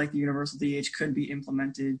changes like the universal DH could be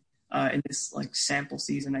implemented in this like sample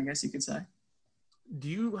season, I guess you could say. Do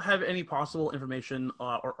you have any possible information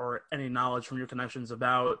or any knowledge from your connections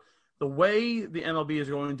about the way the MLB is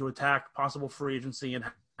going to attack possible free agency and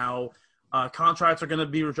how contracts are going to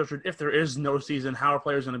be restructured if there is no season, how are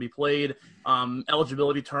players going to be played,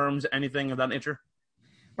 eligibility terms, anything of that nature?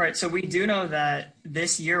 Right. So we do know that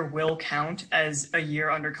this year will count as a year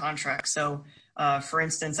under contract. So, for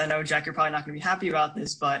instance, I know, Jack, you're probably not going to be happy about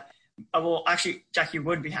this, but well, actually, Jack, you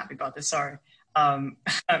would be happy about this. Sorry.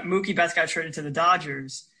 Mookie Betts got traded to the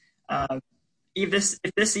Dodgers. If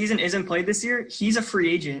this season isn't played this year, he's a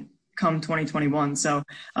free agent come 2021. So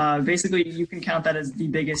basically, you can count that as the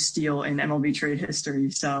biggest steal in MLB trade history.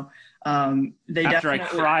 So I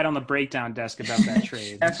cried on the breakdown desk about that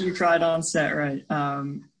trade. After you cried on set, right?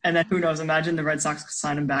 And then who knows? Imagine the Red Sox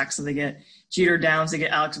sign him back, so they get Jeter Downs, they get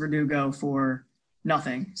Alex Verdugo for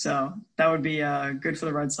nothing. So that would be good for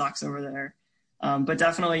the Red Sox over there. But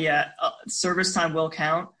definitely, service time will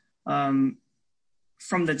count. From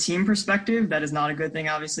the team perspective, that is not a good thing,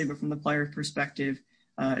 obviously, but from the player perspective,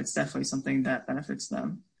 it's definitely something that benefits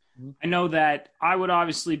them. I know that I would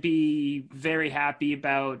obviously be very happy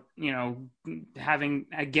about, getting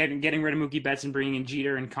rid of Mookie Betts and bringing in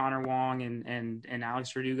Jeter and Connor Wong and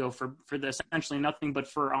Alex Verdugo for essentially nothing.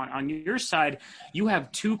 But on your side, you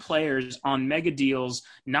have two players on mega deals,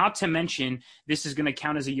 not to mention this is going to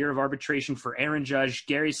count as a year of arbitration for Aaron Judge,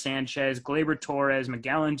 Gary Sanchez, Gleyber Torres,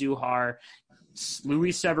 Miguel Andujar,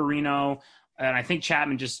 Luis Severino, and I think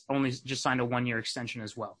Chapman just signed a 1-year extension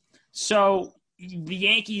as well. So the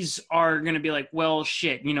Yankees are going to be like, well,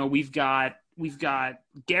 shit, we've got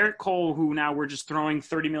Garrett Cole, who now we're just throwing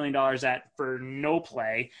 $30 million at for no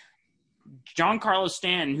play. Giancarlo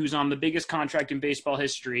Stanton, who's on the biggest contract in baseball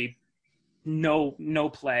history, no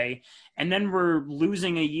play. And then we're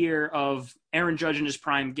losing a year of Aaron Judge in his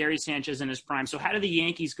prime, Gary Sanchez in his prime. So how do the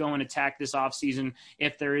Yankees go and attack this offseason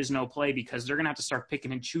if there is no play? Because they're going to have to start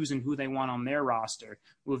picking and choosing who they want on their roster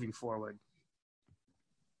moving forward.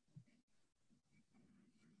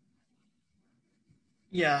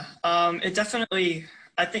 Yeah, it definitely,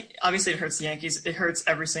 I think, obviously it hurts the Yankees. It hurts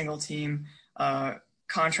every single team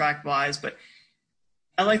contract-wise, but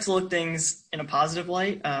I like to look things in a positive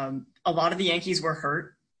light. A lot of the Yankees were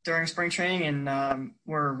hurt during spring training and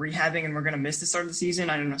were rehabbing and were going to miss the start of the season.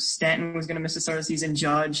 I don't know, Stanton was going to miss the start of the season,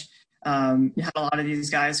 Judge. You had a lot of these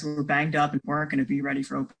guys who were banged up and weren't going to be ready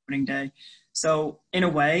for opening day. So in a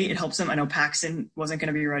way, it helps them. I know Paxton wasn't going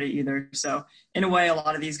to be ready either. So in a way, a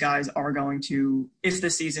lot of these guys are going to, if the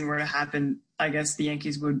season were to happen, I guess the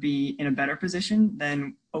Yankees would be in a better position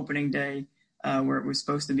than opening day where it was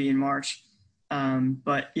supposed to be in March.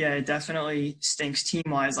 But yeah, it definitely stinks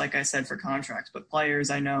team-wise, like I said, for contracts. But players,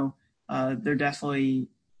 I know they're definitely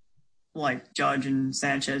like Judge and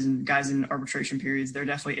Sanchez and guys in arbitration periods, they're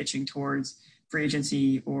definitely itching towards free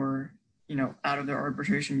agency or, out of their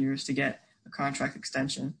arbitration years to get a contract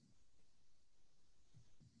extension.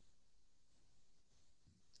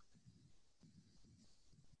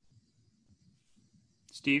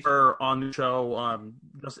 Steve, on the show,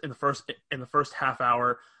 just in the first half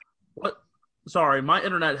hour. Sorry, my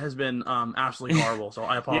internet has been absolutely horrible, so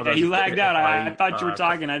I apologize. Yeah, you lagged out. I thought you were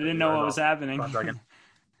talking. I didn't know what was happening.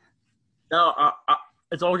 No,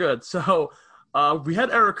 it's all good. So we had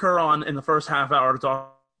Eric Kerr on in the first half hour to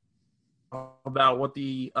talk about what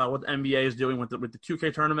the NBA is doing with the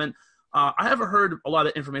 2K tournament. I haven't heard a lot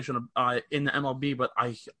of information in the MLB, but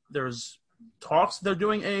there's talks they're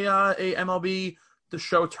doing a MLB The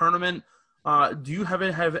Show tournament. Do you have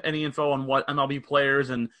any info on what MLB players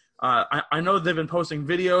and I know they've been posting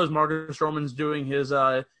videos. Marcus Stroman's doing his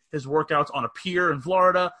workouts on a pier in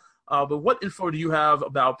Florida. But what info do you have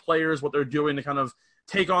about players, what they're doing to kind of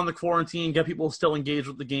take on the quarantine, get people still engaged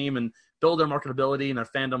with the game, and build their marketability and their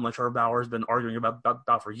fandom, like Trevor Bauer has been arguing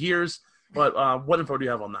about for years? But what info do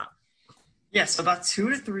you have on that? Yes, about 2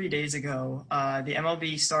 to 3 days ago, the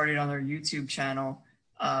MLB started on their YouTube channel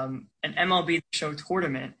an MLB The Show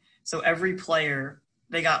tournament. So every player,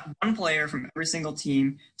 they got one player from every single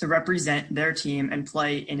team to represent their team and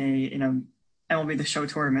play in a MLB The Show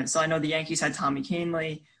tournament. So I know the Yankees had Tommy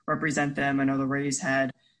Kahnle represent them. I know the Rays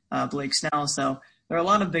had Blake Snell. So there are a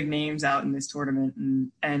lot of big names out in this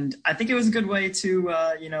tournament, and I think it was a good way to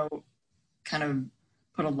kind of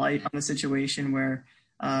put a light on the situation where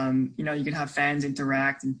you could have fans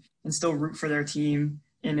interact and still root for their team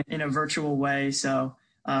in a virtual way. So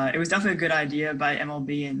it was definitely a good idea by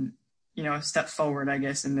MLB and a step forward, I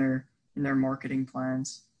guess, in their marketing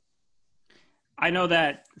plans. I know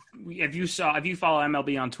that if you follow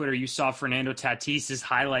MLB on Twitter, you saw Fernando Tatis's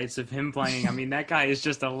highlights of him playing. I mean, that guy is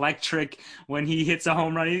just electric when he hits a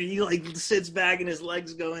home run. He like sits back and his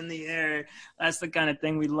legs go in the air. That's the kind of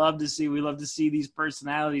thing we love to see. We love to see these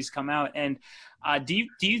personalities come out. And do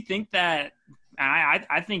you think that?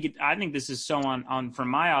 I think this is so on from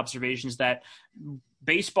my observations that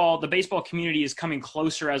the baseball community is coming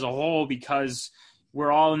closer as a whole because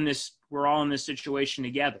we're all in this situation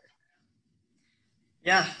together.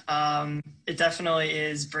 Yeah, it definitely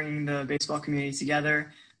is bringing the baseball community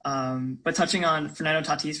together. But touching on Fernando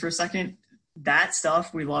Tatis for a second, that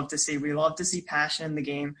stuff we love to see. We love to see passion in the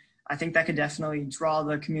game. I think that could definitely draw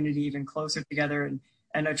the community even closer together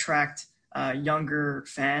and attract younger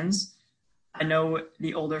fans. I know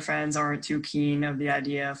the older fans aren't too keen of the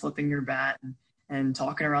idea of flipping your bat and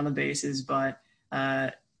talking around the bases, but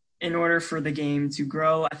in order for the game to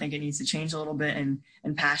grow, I think it needs to change a little bit,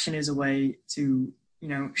 and passion is a way to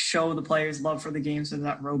show the players love for the game so they're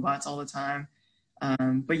not robots all the time.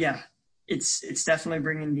 But yeah, it's definitely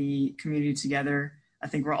bringing the community together. I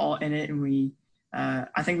think we're all in it, and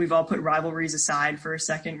I think we've all put rivalries aside for a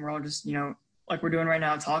second. We're all just, like we're doing right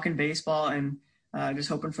now, talking baseball and just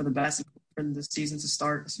hoping for the best for the season to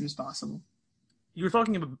start as soon as possible. You were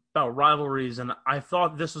talking about rivalries, and I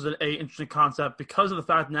thought this was an interesting concept because of the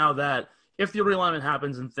fact now that if the realignment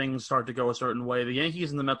happens and things start to go a certain way, the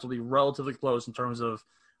Yankees and the Mets will be relatively close in terms of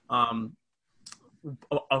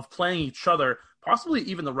playing each other. Possibly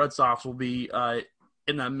even the Red Sox will be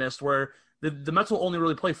in that mist where the Mets will only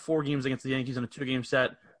really play 4 games against the Yankees in a 2-game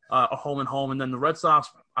set, a home and home. And then the Red Sox,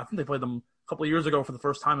 I think they played them a couple of years ago for the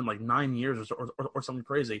first time in like 9 years or something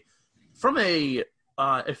crazy. From a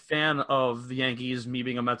fan of the Yankees, me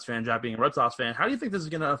being a Mets fan, Jack being a Red Sox fan, how do you think this is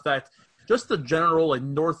going to affect just the general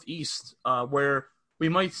Northeast, where we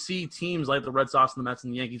might see teams like the Red Sox and the Mets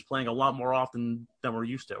and the Yankees playing a lot more often than we're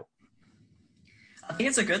used to? I think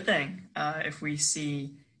it's a good thing if we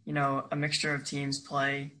see, a mixture of teams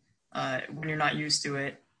play when you're not used to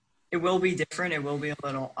it. It will be different. It will be a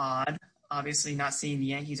little odd. Obviously, not seeing the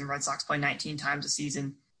Yankees and Red Sox play 19 times a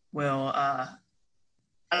season will, I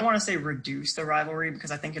don't want to say reduce the rivalry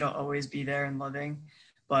because I think it'll always be there and living,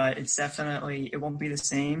 but it's definitely, it won't be the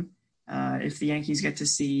same. If the Yankees get to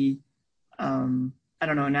see, a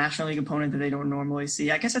National League opponent that they don't normally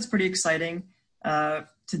see, I guess that's pretty exciting to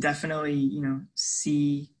definitely,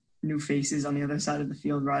 see new faces on the other side of the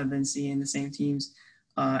field rather than seeing the same teams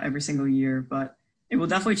every single year. But it will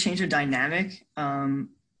definitely change the dynamic.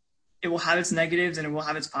 It will have its negatives and it will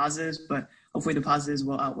have its positives, but hopefully the positives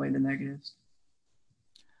will outweigh the negatives.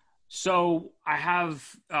 So I have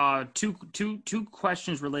two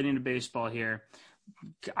questions relating to baseball here.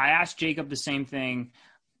 I asked Jacob the same thing.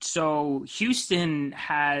 So Houston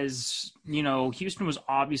was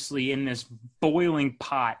obviously in this boiling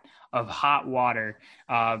pot of hot water.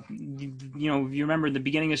 You remember the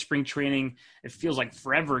beginning of spring training, it feels like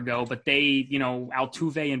forever ago, but they,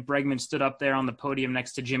 Altuve and Bregman stood up there on the podium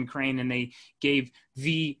next to Jim Crane and they gave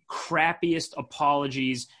the crappiest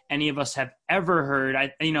apologies any of us have ever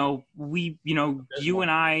heard. You and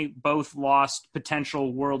I both lost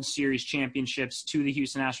potential World Series championships to the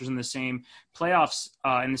Houston Astros in the same playoffs,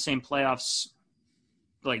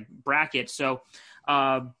 like bracket. So,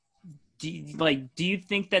 do you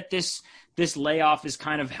think that this layoff is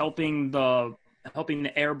kind of helping the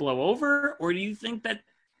air blow over, or do you think that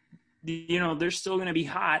they're still going to be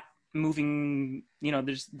hot moving?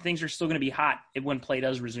 Things are still going to be hot when play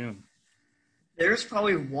does resume. There's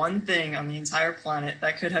probably one thing on the entire planet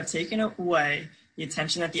that could have taken away the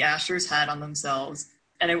attention that the Astros had on themselves,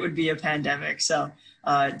 and it would be a pandemic. So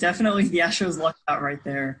definitely the Astros lucked out right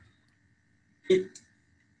there.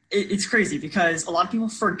 It's crazy because a lot of people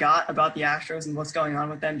forgot about the Astros and what's going on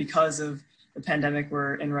with them because of the pandemic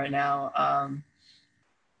we're in right now.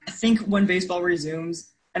 I think when baseball resumes,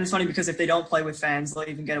 and it's funny because if they don't play with fans, they'll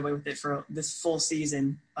even get away with it for this full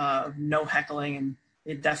season of no heckling, and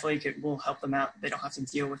it definitely will help them out. They don't have to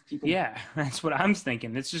deal with people. Yeah, that's what I'm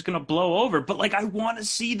thinking. It's just going to blow over. But, I want to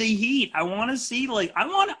see the heat. I want to see,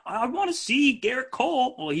 I want to see Garrett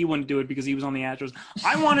Cole. Well, he wouldn't do it because he was on the Astros.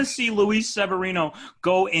 I want to see Luis Severino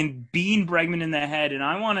go and bean Bregman in the head, and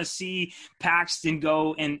I want to see Paxton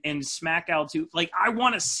go and smack Altuve. I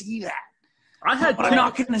want to see that. I'm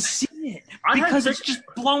not going to see it because it's just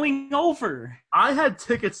blowing over. I had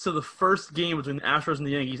tickets to the first game between the Astros and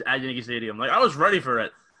the Yankees at Yankee Stadium. Like, I was ready for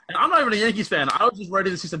it. And I'm not even a Yankees fan. I was just ready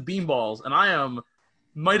to see some beanballs, and I am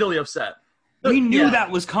mightily upset. We knew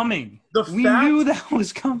that was coming. We knew that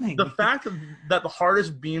was coming. The fact that the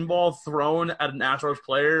hardest beanball thrown at an Astros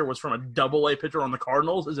player was from a double-A pitcher on the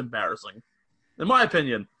Cardinals is embarrassing, in my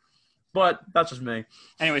opinion. But that's just me.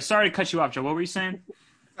 Anyway, sorry to cut you off, Joe. What were you saying?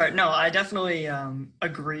 All right, no, I definitely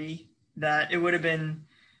agree that it would have been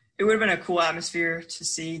a cool atmosphere to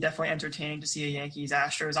see. Definitely entertaining to see a Yankees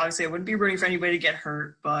Astros. Obviously, I wouldn't be rooting for anybody to get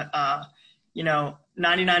hurt, but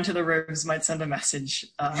 99 to the ribs might send a message.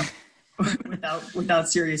 without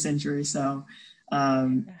serious injury. So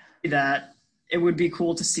that it would be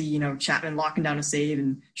cool to see, Chapman locking down a save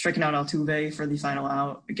and striking out Altuve for the final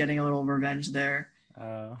out, getting a little revenge there.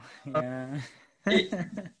 Oh, yeah.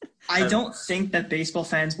 I don't think that baseball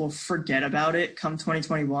fans will forget about it come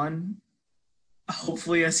 2021.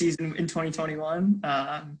 Hopefully a season in 2021.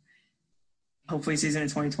 Hopefully a season in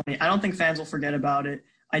 2020. I don't think fans will forget about it.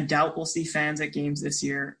 I doubt we'll see fans at games this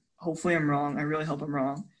year. Hopefully I'm wrong. I really hope I'm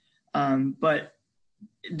wrong. But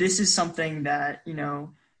this is something that,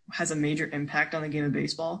 has a major impact on the game of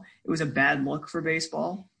baseball. It was a bad look for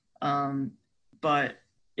baseball. But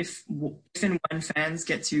if and when fans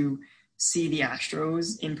get to see the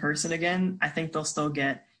Astros in person again, I think they'll still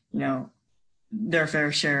get, their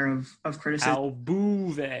fair share of criticism.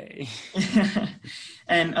 Altuve.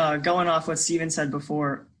 And going off what Steven said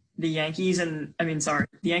before, the Yankees and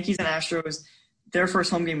Astros, their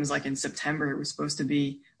first home game was like in September. It was supposed to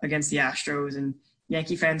be against the Astros, and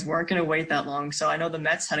Yankee fans weren't going to wait that long. So I know the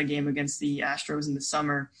Mets had a game against the Astros in the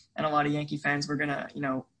summer, and a lot of Yankee fans were going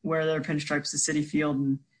to, wear their pinstripes to Citi Field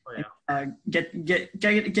and get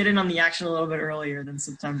in on the action a little bit earlier than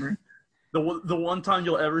September. The one time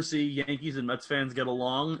you'll ever see Yankees and Mets fans get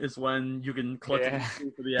along is when you can collect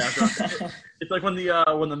for the Astros. It's like when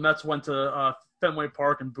the Mets went to Fenway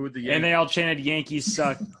Park and booed the Yankees. And they all chanted "Yankees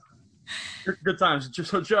suck." Good times.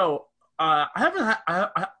 So Joe,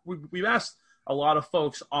 we've asked a lot of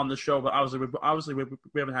folks on the show, but obviously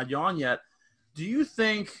we haven't had you on yet. Do you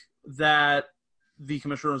think that the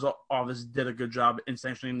commissioner's office did a good job in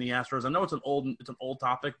sanctioning the Astros? I know it's an old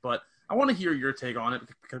topic, but I want to hear your take on it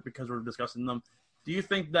because we're discussing them. Do you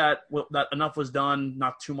think that that enough was done,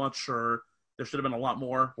 not too much, or there should have been a lot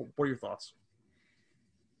more? What are your thoughts?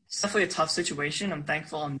 It's definitely a tough situation. I'm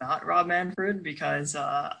thankful I'm not Rob Manfred because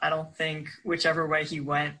I don't think whichever way he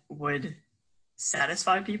went would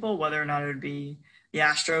satisfy people, whether or not it would be the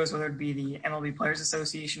Astros, whether it be the MLB Players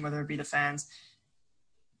Association, whether it be the fans.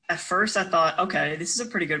 At first I thought, okay, this is a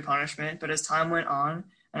pretty good punishment, but as time went on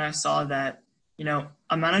and I saw that,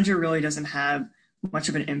 a manager really doesn't have much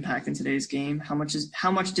of an impact in today's game. How much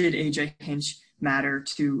did AJ Hinch matter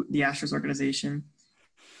to the Astros organization?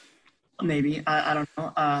 Maybe. I don't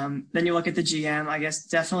know. Then you look at the GM. I guess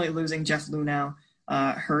definitely losing Jeff Lunau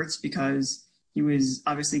hurts because he was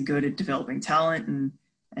obviously good at developing talent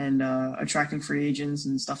and attracting free agents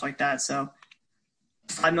and stuff like that. So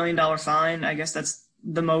 $5 million fine, I guess that's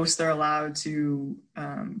the most they're allowed to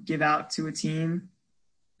give out to a team.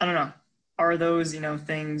 I don't know. Are those,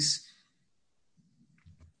 things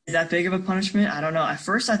 – is that big of a punishment? I don't know. At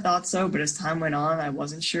first I thought so, but as time went on, I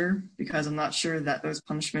wasn't sure because I'm not sure that those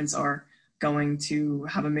punishments are going to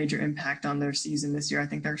have a major impact on their season this year. I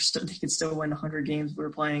think they could still win 100 games if we were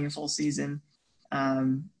playing a full season.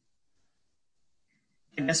 I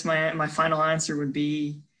guess my final answer would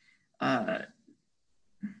be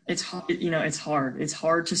it's hard. It's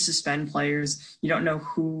hard to suspend players. You don't know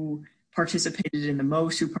who participated in the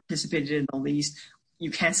most, who participated in the least.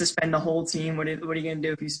 You can't suspend the whole team. What are you going to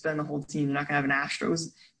do if you suspend the whole team? You're not going to have an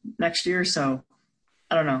Astros next year. So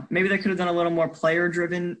I don't know. Maybe they could have done a little more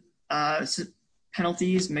player-driven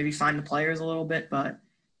penalties, maybe fine the players a little bit, but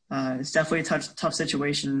it's definitely a tough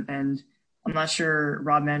situation. And I'm not sure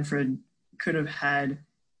Rob Manfred could have had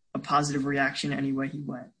a positive reaction any way he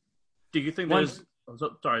went. Do you think there's –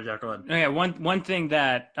 sorry, Jack, go ahead. Yeah, one thing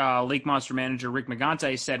that Lake Monster manager Rick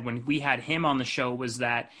Magante said when we had him on the show was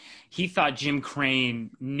that he thought Jim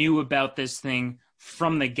Crane knew about this thing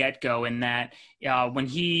from the get-go, and that when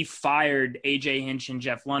he fired A.J. Hinch and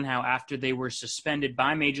Jeff Lunau after they were suspended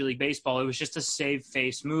by Major League Baseball, it was just a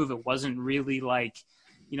save-face move. It wasn't really like,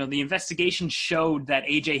 the investigation showed that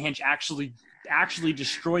A.J. Hinch actually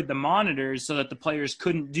destroyed the monitors so that the players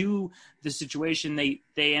couldn't do the situation. They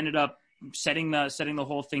ended up setting the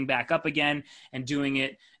whole thing back up again and doing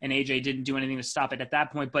it, and AJ didn't do anything to stop it at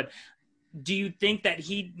that point. But do you think that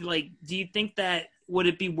would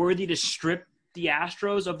it be worthy to strip the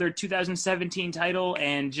Astros of their 2017 title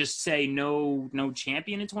and just say no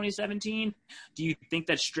champion in 2017? Do you think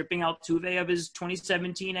that stripping Altuve of his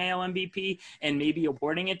 2017 AL MVP and maybe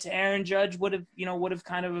awarding it to Aaron Judge would have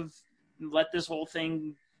kind of let this whole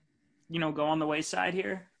thing, go on the wayside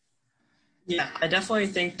here? Yeah, I definitely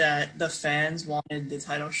think that the fans wanted the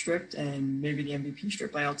title stripped and maybe the MVP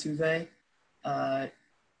stripped by Altuve.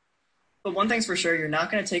 But one thing's for sure, you're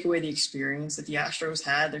not going to take away the experience that the Astros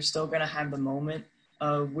had. They're still going to have the moment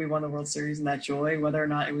of we won the World Series and that joy, whether or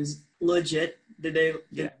not it was legit. The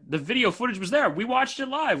video footage was there. We watched it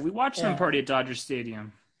live. We watched them party at Dodger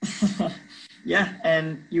Stadium. Yeah,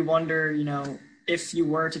 and you wonder, if you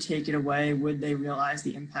were to take it away, would they realize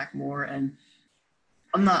the impact more? And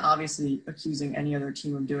I'm not obviously accusing any other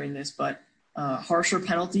team of doing this, but harsher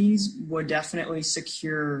penalties would definitely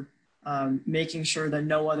secure making sure that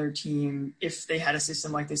no other team, if they had a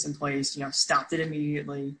system like this in place, stopped it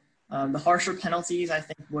immediately. The harsher penalties, I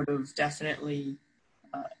think, would definitely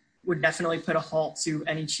put a halt to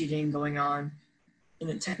any cheating going on in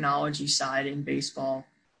the technology side in baseball.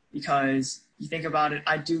 Because you think about it,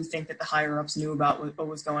 I do think that the higher-ups knew about what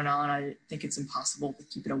was going on. I think it's impossible to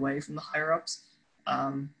keep it away from the higher-ups.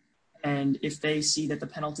 And if they see that the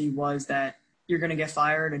penalty was that you're going to get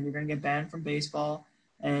fired and you're going to get banned from baseball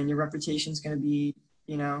and your reputation is going to be,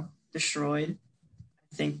 destroyed,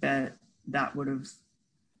 I think that would have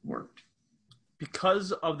worked.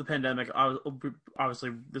 Because of the pandemic,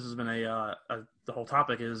 obviously this has been the whole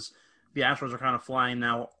topic is the Astros are kind of flying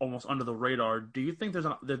now almost under the radar. Do you think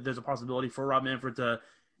there's a possibility for Rob Manfred to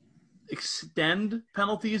extend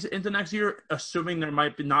penalties into next year, assuming there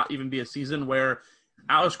might not even be a season where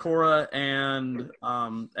Alex Cora and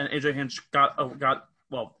AJ Hinch not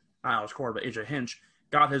Alex Cora, but AJ Hinch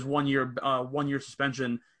got his 1 year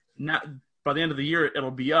suspension. Now, by the end of the year,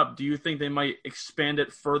 it'll be up. Do you think they might expand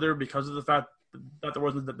it further because of the fact that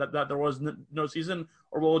there was no season,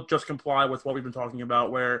 or will it just comply with what we've been talking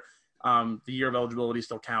about, where the year of eligibility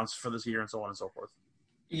still counts for this year and so on and so forth?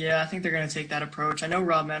 Yeah, I think they're going to take that approach. I know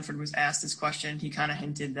Rob Manfred was asked this question. He kind of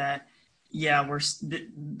hinted that,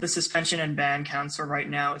 the suspension and ban counts for right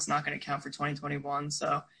now. It's not going to count for 2021.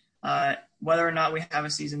 So whether or not we have a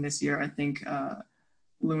season this year, I think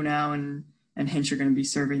Lunau and Hinch are going to be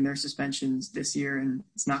serving their suspensions this year, and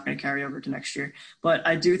it's not going to carry over to next year. But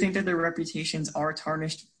I do think that their reputations are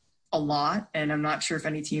tarnished a lot, and I'm not sure if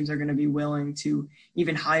any teams are going to be willing to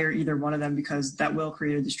even hire either one of them because that will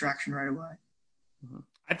create a distraction right away. Mm-hmm.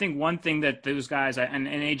 I think one thing that those guys, and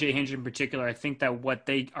AJ Hinch in particular, I think that what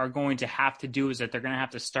they are going to have to do is that they're going to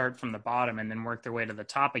have to start from the bottom and then work their way to the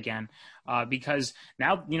top again. Because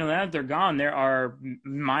now, now that they're gone, there are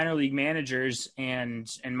minor league managers and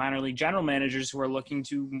minor league general managers who are looking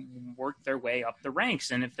to work their way up the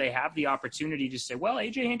ranks. And if they have the opportunity to say, well,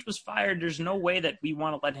 AJ Hinch was fired, there's no way that we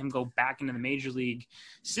want to let him go back into the major league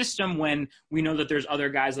system when we know that there's other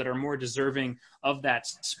guys that are more deserving of that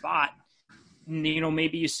spot.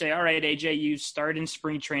 Maybe you say, all right, AJ, you start in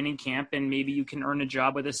spring training camp and maybe you can earn a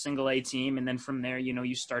job with a single A team. And then from there,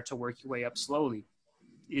 you start to work your way up slowly.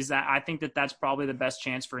 I think that's probably the best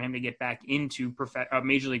chance for him to get back into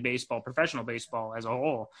Major League Baseball, professional baseball as a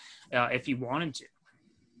whole, if he wanted to.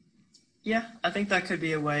 Yeah, I think that could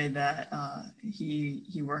be a way that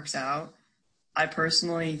he works out. I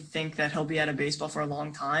personally think that he'll be out of baseball for a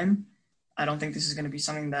long time. I don't think this is going to be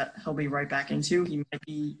something that he'll be right back into. He might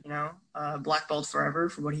be, blackballed forever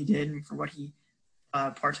for what he did and for what he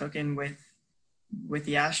partook in with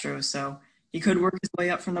the Astros. So he could work his way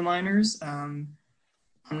up from the minors. I'm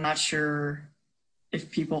not sure if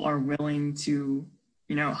people are willing to,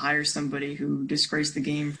 hire somebody who disgraced the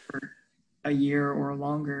game for a year or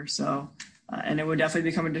longer. So, and it would definitely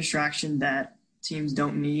become a distraction that teams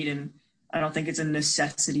don't need. And I don't think it's a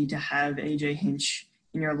necessity to have AJ Hinch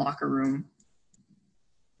in your locker room,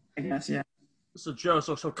 I guess, yeah. So, Joe,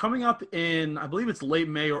 so coming up in, I believe it's late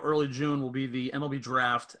May or early June, will be the MLB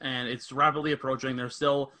draft, and it's rapidly approaching. There's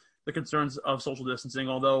still the concerns of social distancing,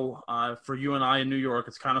 although for you and I in New York,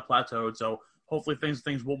 it's kind of plateaued. So hopefully things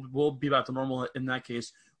will be back to normal in that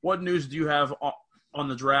case. What news do you have on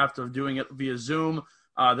the draft of doing it via Zoom?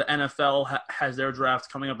 The NFL has their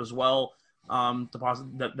draft coming up as well.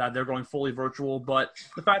 That they're going fully virtual, but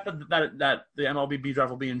the fact that the MLB draft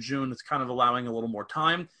will be in June, it's kind of allowing a little more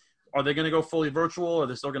time. Are they going to go fully virtual? Are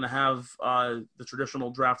they still going to have the traditional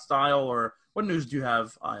draft style, or what news do you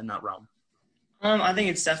have in that realm? I think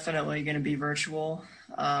it's definitely going to be virtual.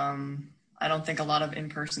 I don't think a lot of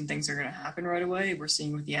in-person things are going to happen right away. We're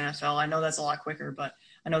seeing with the NFL. I know that's a lot quicker, but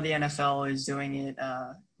I know the NFL is doing it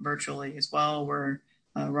virtually as well, where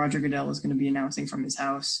Roger Goodell is going to be announcing from his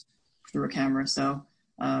house through a camera. So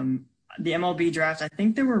I the MLB draft, I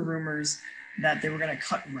think there were rumors that they were going to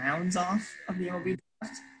cut rounds off of the MLB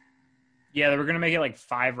draft. Yeah, they were going to make it like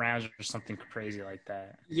 5 rounds or something crazy like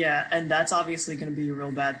that. Yeah, and that's obviously going to be a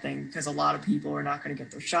real bad thing because a lot of people are not going to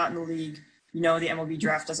get their shot in the league. The MLB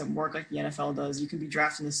draft doesn't work like the NFL does. You can be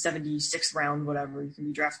drafted in the 76th round, whatever. You can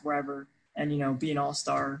be drafted wherever and, be an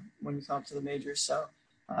all-star when you come up to the majors. So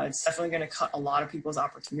it's definitely going to cut a lot of people's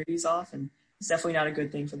opportunities off, and it's definitely not a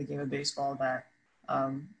good thing for the game of baseball that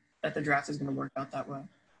the draft is going to work out that way.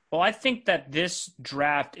 Well, I think that this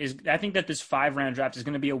 5-round draft is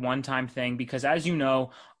going to be a one-time thing because, as you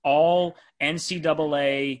know, all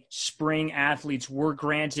NCAA spring athletes were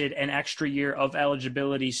granted an extra year of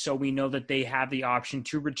eligibility, so we know that they have the option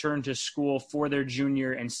to return to school for their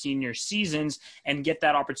junior and senior seasons and get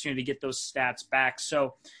that opportunity to get those stats back.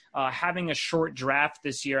 So having a short draft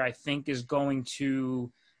this year, I think, is going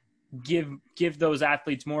to give those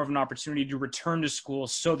athletes more of an opportunity to return to school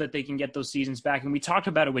so that they can get those seasons back. And we talked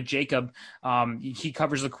about it with Jacob. He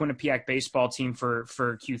covers the Quinnipiac baseball team for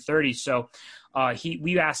Q30. So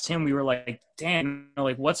we asked him, we were like, damn,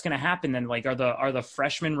 what's going to happen then? Like, are the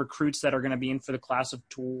freshman recruits that are going to be in for the class of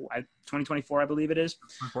 2024, I believe it is,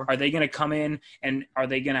 are they going to come in and are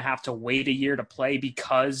they going to have to wait a year to play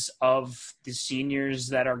because of the seniors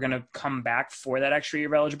that are going to come back for that extra year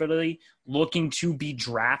of eligibility looking to be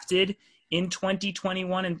drafted in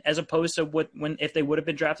 2021 and as opposed to if they would have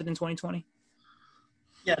been drafted in 2020?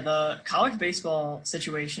 Yeah, the college baseball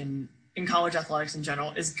situation in college athletics in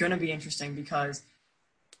general is going to be interesting because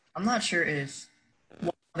I'm not sure if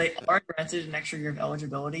they are granted an extra year of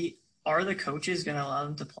eligibility, are the coaches going to allow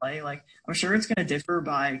them to play? Like, I'm sure it's going to differ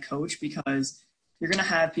by coach because you're going to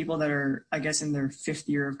have people that are, I guess, in their 5th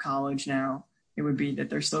year of college now. It would be that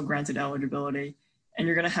they're still granted eligibility. And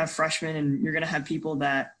you're going to have freshmen and you're going to have people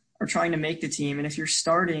that are trying to make the team. And if you're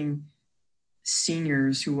starting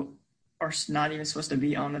seniors who are not even supposed to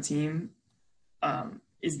be on the team,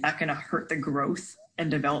 is that going to hurt the growth and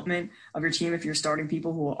development of your team if you're starting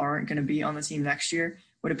people who aren't going to be on the team next year?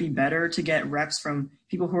 Would it be better to get reps from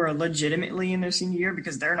people who are legitimately in their senior year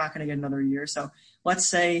because they're not going to get another year? So let's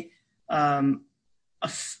say a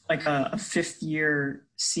 5th year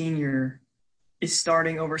senior is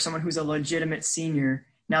starting over someone who's a legitimate senior.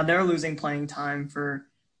 Now they're losing playing time for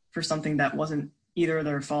something that wasn't either of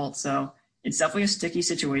their fault. So it's definitely a sticky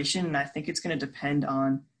situation, and I think it's going to depend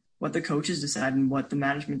on what the coaches decide and what the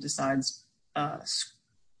management decides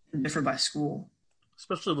differ by school.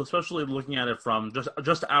 Especially looking at it from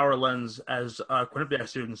just our lens as Quinnipiac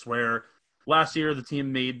students, where last year the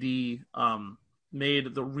team made the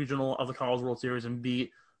regional of the College World Series and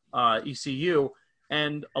beat ECU,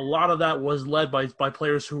 and a lot of that was led by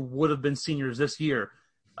players who would have been seniors this year,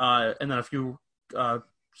 and then a few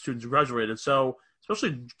students graduated. So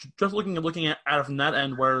especially just looking at it from that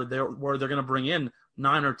end, where they're going to bring in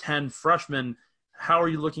 9 or 10 freshmen, how are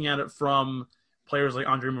you looking at it from players like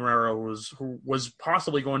Andre Marrero, who was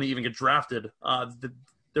possibly going to even get drafted?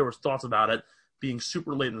 There was thoughts about it being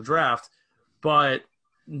super late in the draft, but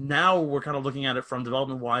now we're kind of looking at it from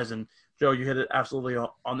development-wise, and Joe, you hit it absolutely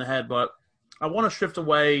on the head, but I want to shift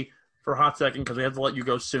away for a hot second because we have to let you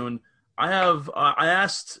go soon. I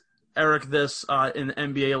asked Eric this in the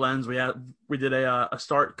NBA lens. We did a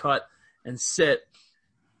start, cut, and sit.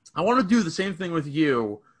 I want to do the same thing with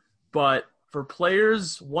you, but for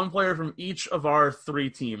players, one player from each of our 3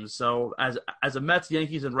 teams. So as a Mets,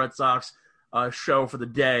 Yankees, and Red Sox show for the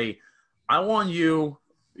day, I want you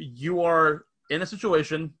are in a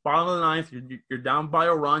situation, bottom of the 9th, you're down by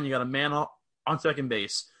a run, you got a man on second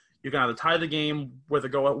base. You can either tie the game with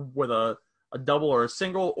a double or a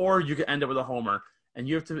single, or you can end it with a homer. And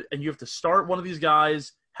you have to start one of these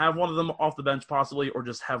guys, have one of them off the bench possibly, or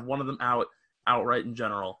just have one of them outright in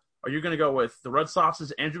general. Are you going to go with the Red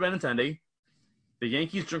Sox's Andrew Benintendi, the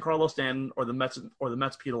Yankees Giancarlo Stanton, or the Mets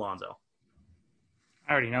Pete Alonso?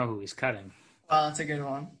 I already know who he's cutting. Well, that's a good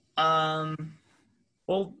one.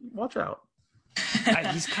 Well, watch out.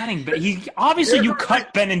 He's cutting, but you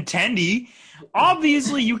cut Benintendi.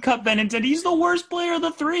 Obviously, you cut Benintendi. He's the worst player of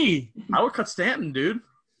the 3. I would cut Stanton, dude.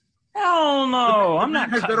 Hell no, I'm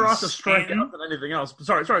not cutting better off to strike out than anything else.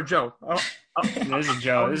 Sorry, Joe. This is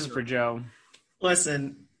Joe. This is for Joe.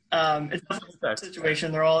 Listen, it's a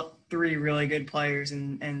situation. They're all 3 really good players,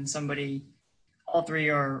 and all 3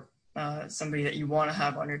 are somebody that you want to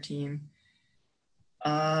have on your team.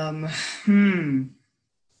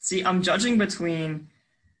 See, I'm judging between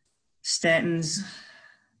Stanton's.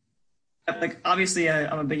 Like, obviously,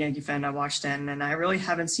 I'm a big Yankee fan. I watch Stanton, and I really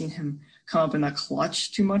haven't seen him come up in the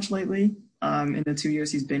clutch too much lately in the 2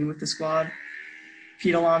 years he's been with the squad.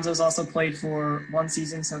 Pete Alonso's also played for 1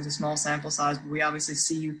 season, so it's a small sample size, but we obviously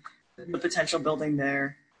see the potential building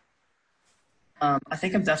there. I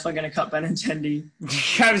think I'm definitely going to cut Benintendi.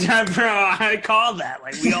 Bro, I called that.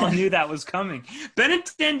 Like, we all knew that was coming.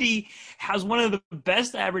 Benintendi has one of the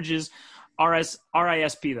best averages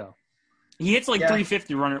RISP, though. He hits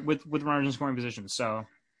 350 with runners in scoring positions, so.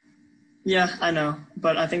 Yeah, I know.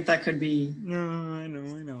 But I think that could be I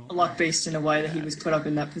know. luck based in a way that he was put up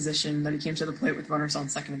in that position, that he came to the plate with runners on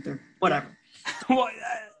second and third. Whatever.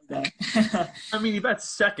 I mean, he bet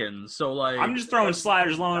second, so like. I'm just throwing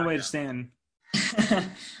sliders long way to stand.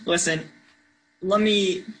 Listen,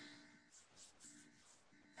 I'm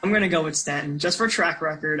going to go with Stanton, just for track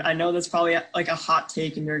record. I know that's probably like a hot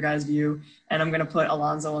take in your guys' view, and I'm going to put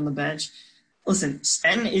Alonso on the bench. Listen,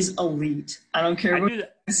 Stanton is elite. I don't care what you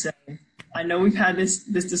say. I know we've had this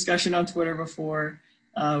discussion on Twitter before.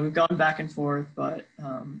 We've gone back and forth, but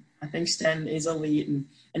I think Stanton is elite,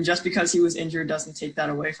 and just because he was injured doesn't take that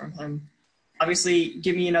away from him. Obviously,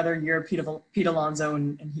 give me another year of Pete Alonso,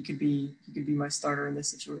 and he could be my starter in this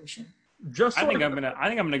situation. I think I'm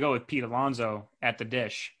gonna go with Pete Alonso at the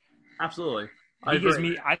dish. Absolutely. I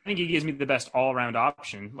think he gives me the best all around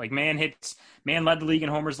option. Like, man led the league in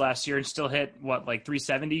homers last year and still hit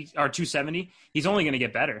 370 or 270. He's only going to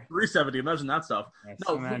get better. 370. Imagine that stuff. Yes,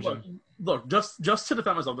 no, look. Just to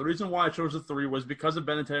defend myself, the reason why I chose the 3 was because of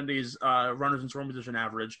Benintendi's runners in scoring position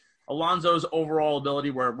average, Alonso's overall ability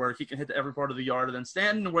where he can hit to every part of the yard, and then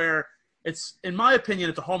Stanton, where it's, in my opinion,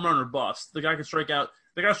 it's a home run or bust. The guy can strike out.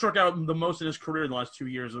 The guy struck out the most in his career in the last 2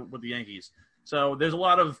 years with the Yankees. So there's a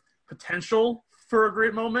lot of potential for a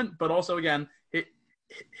great moment, but also, again, him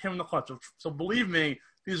in the clutch. So believe me,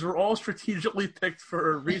 these were all strategically picked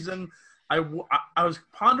for a reason. I was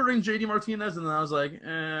pondering JD Martinez, and then I was like,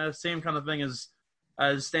 same kind of thing as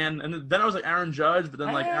Stan. And then I was like Aaron Judge, but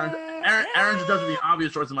then like Aaron Judge would be an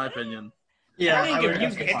obvious choice in my opinion. Yeah, I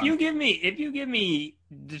think if you give me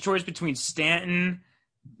the choice between Stanton,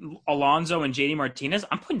 Alonso, and JD Martinez,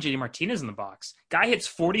 I'm putting JD Martinez in the box. Guy hits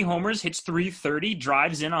 40 homers, hits 330,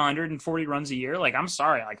 drives in 140 runs a year. Like, I'm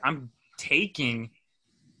sorry. Like, I'm taking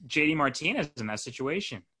JD Martinez in that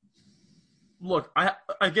situation. Look, I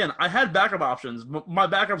had backup options. My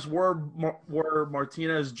backups were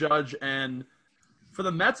Martinez, Judge, and for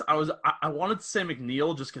the Mets, I wanted to say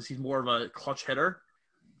McNeil just because he's more of a clutch hitter.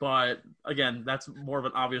 But, again, that's more of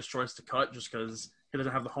an obvious choice to cut just because he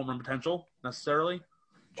doesn't have the home run potential necessarily.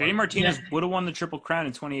 JD Martinez would have won the Triple Crown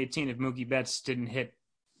in 2018 if Mookie Betts didn't hit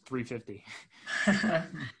 350.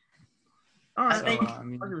 All right.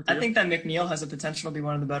 I think that McNeil has the potential to be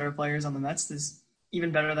one of the better players on the Mets. Is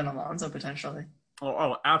even better than Alonso potentially.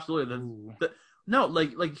 Oh, absolutely.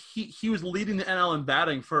 He was leading the NL in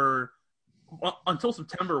batting for until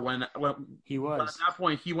September when he was. At that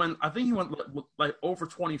point, he went like over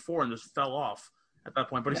 24 and just fell off at that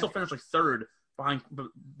point. But he still finished like third behind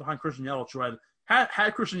Christian Yelich, who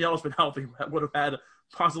had Christian Yelich been healthy, would have had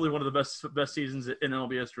possibly one of the best seasons in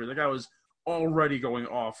MLB history. The guy was already going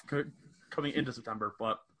off coming into September,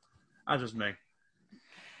 but that's just me.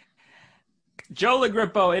 Joe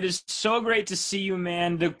LoGrippo, it is so great to see you,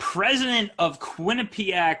 man. The president of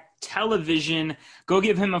Quinnipiac Television. Go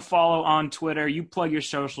give him a follow on Twitter. You plug your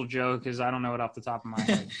social, Joe, because I don't know it off the top of my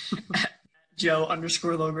head.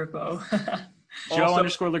 Joe_LoGrippo.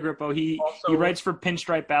 Joe_LoGrippo. He writes for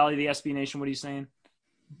Pinstripe Alley, the SB Nation. What are you saying?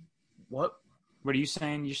 What? What are you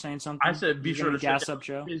saying? You're saying something? I said be sure to gas up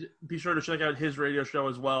Joe. Be sure to check out his radio show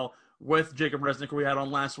as well with Jacob Resnick, who we had on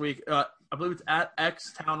last week. I believe it's at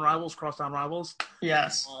Crosstown Rivals.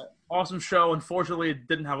 Yes. Awesome show. Unfortunately, it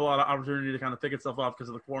didn't have a lot of opportunity to kind of pick itself up because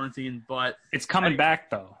of the quarantine, but it's coming back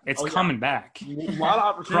though. It's coming back. A lot of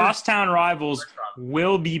opportunities. Crosstown Rivals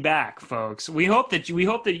will be back, folks. We hope to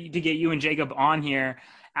get you and Jacob on here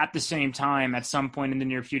at the same time at some point in the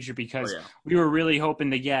near future because we were really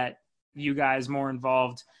hoping to get you guys more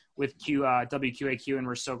involved with WQAQ, and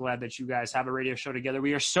we're so glad that you guys have a radio show together.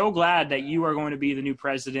 We are so glad that you are going to be the new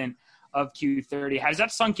president of Q30. Has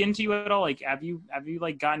that sunk into you at all? Like, have you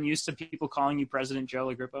like gotten used to people calling you President Joe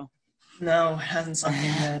LoGrippo? No, it hasn't sunk in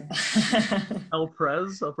yet. El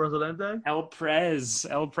Presidente? El Prez.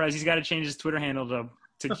 He's got to change his Twitter handle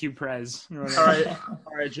to Q Prez. All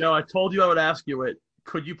right, Joe. I told you I would ask you it.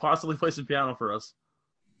 Could you possibly play some piano for us?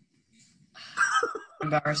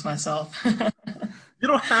 Embarrass myself. You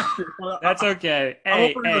don't have to. That's okay. I'll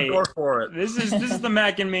open the door for it. This is the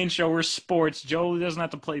Mac and Main show. We're sports. Joe doesn't have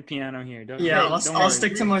to play piano here. I'll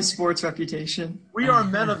stick to my sports reputation. We are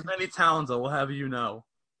men of many talents, I will have you know.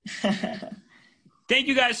 Thank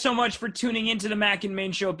you guys so much for tuning into the Mac and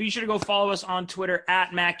Main Show. Be sure to go follow us on Twitter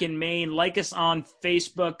at Mac and Main. Like us on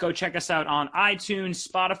Facebook. Go check us out on iTunes,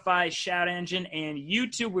 Spotify, Shout Engine, and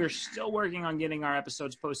YouTube. We're still working on getting our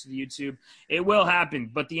episodes posted to YouTube. It will happen,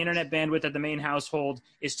 but the internet bandwidth at the Main household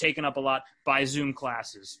is taken up a lot by Zoom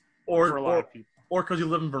classes for a lot of people. Or because you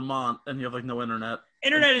live in Vermont and you have like no internet.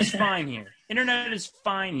 Internet is fine here. Internet is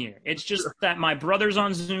fine here. It's just that my brother's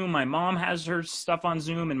on Zoom, my mom has her stuff on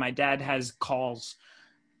Zoom, and my dad has calls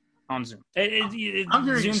on Zoom.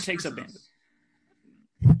 Zoom takes up bandwidth.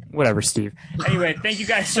 Whatever, Steve. Anyway, thank you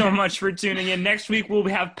guys so much for tuning in. Next week, we'll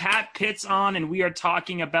have Pat Pitts on, and we are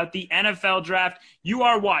talking about the NFL draft. You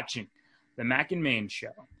are watching the Mac and Main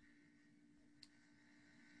Show.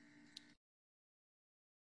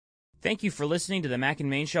 Thank you for listening to the Mac and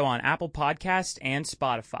Main Show on Apple Podcasts and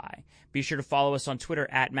Spotify. Be sure to follow us on Twitter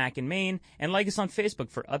at Mac and Main and like us on Facebook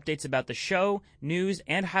for updates about the show, news,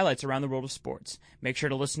 and highlights around the world of sports. Make sure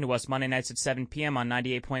to listen to us Monday nights at 7 p.m. on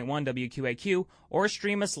 98.1 WQAQ or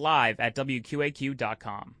stream us live at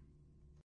WQAQ.com.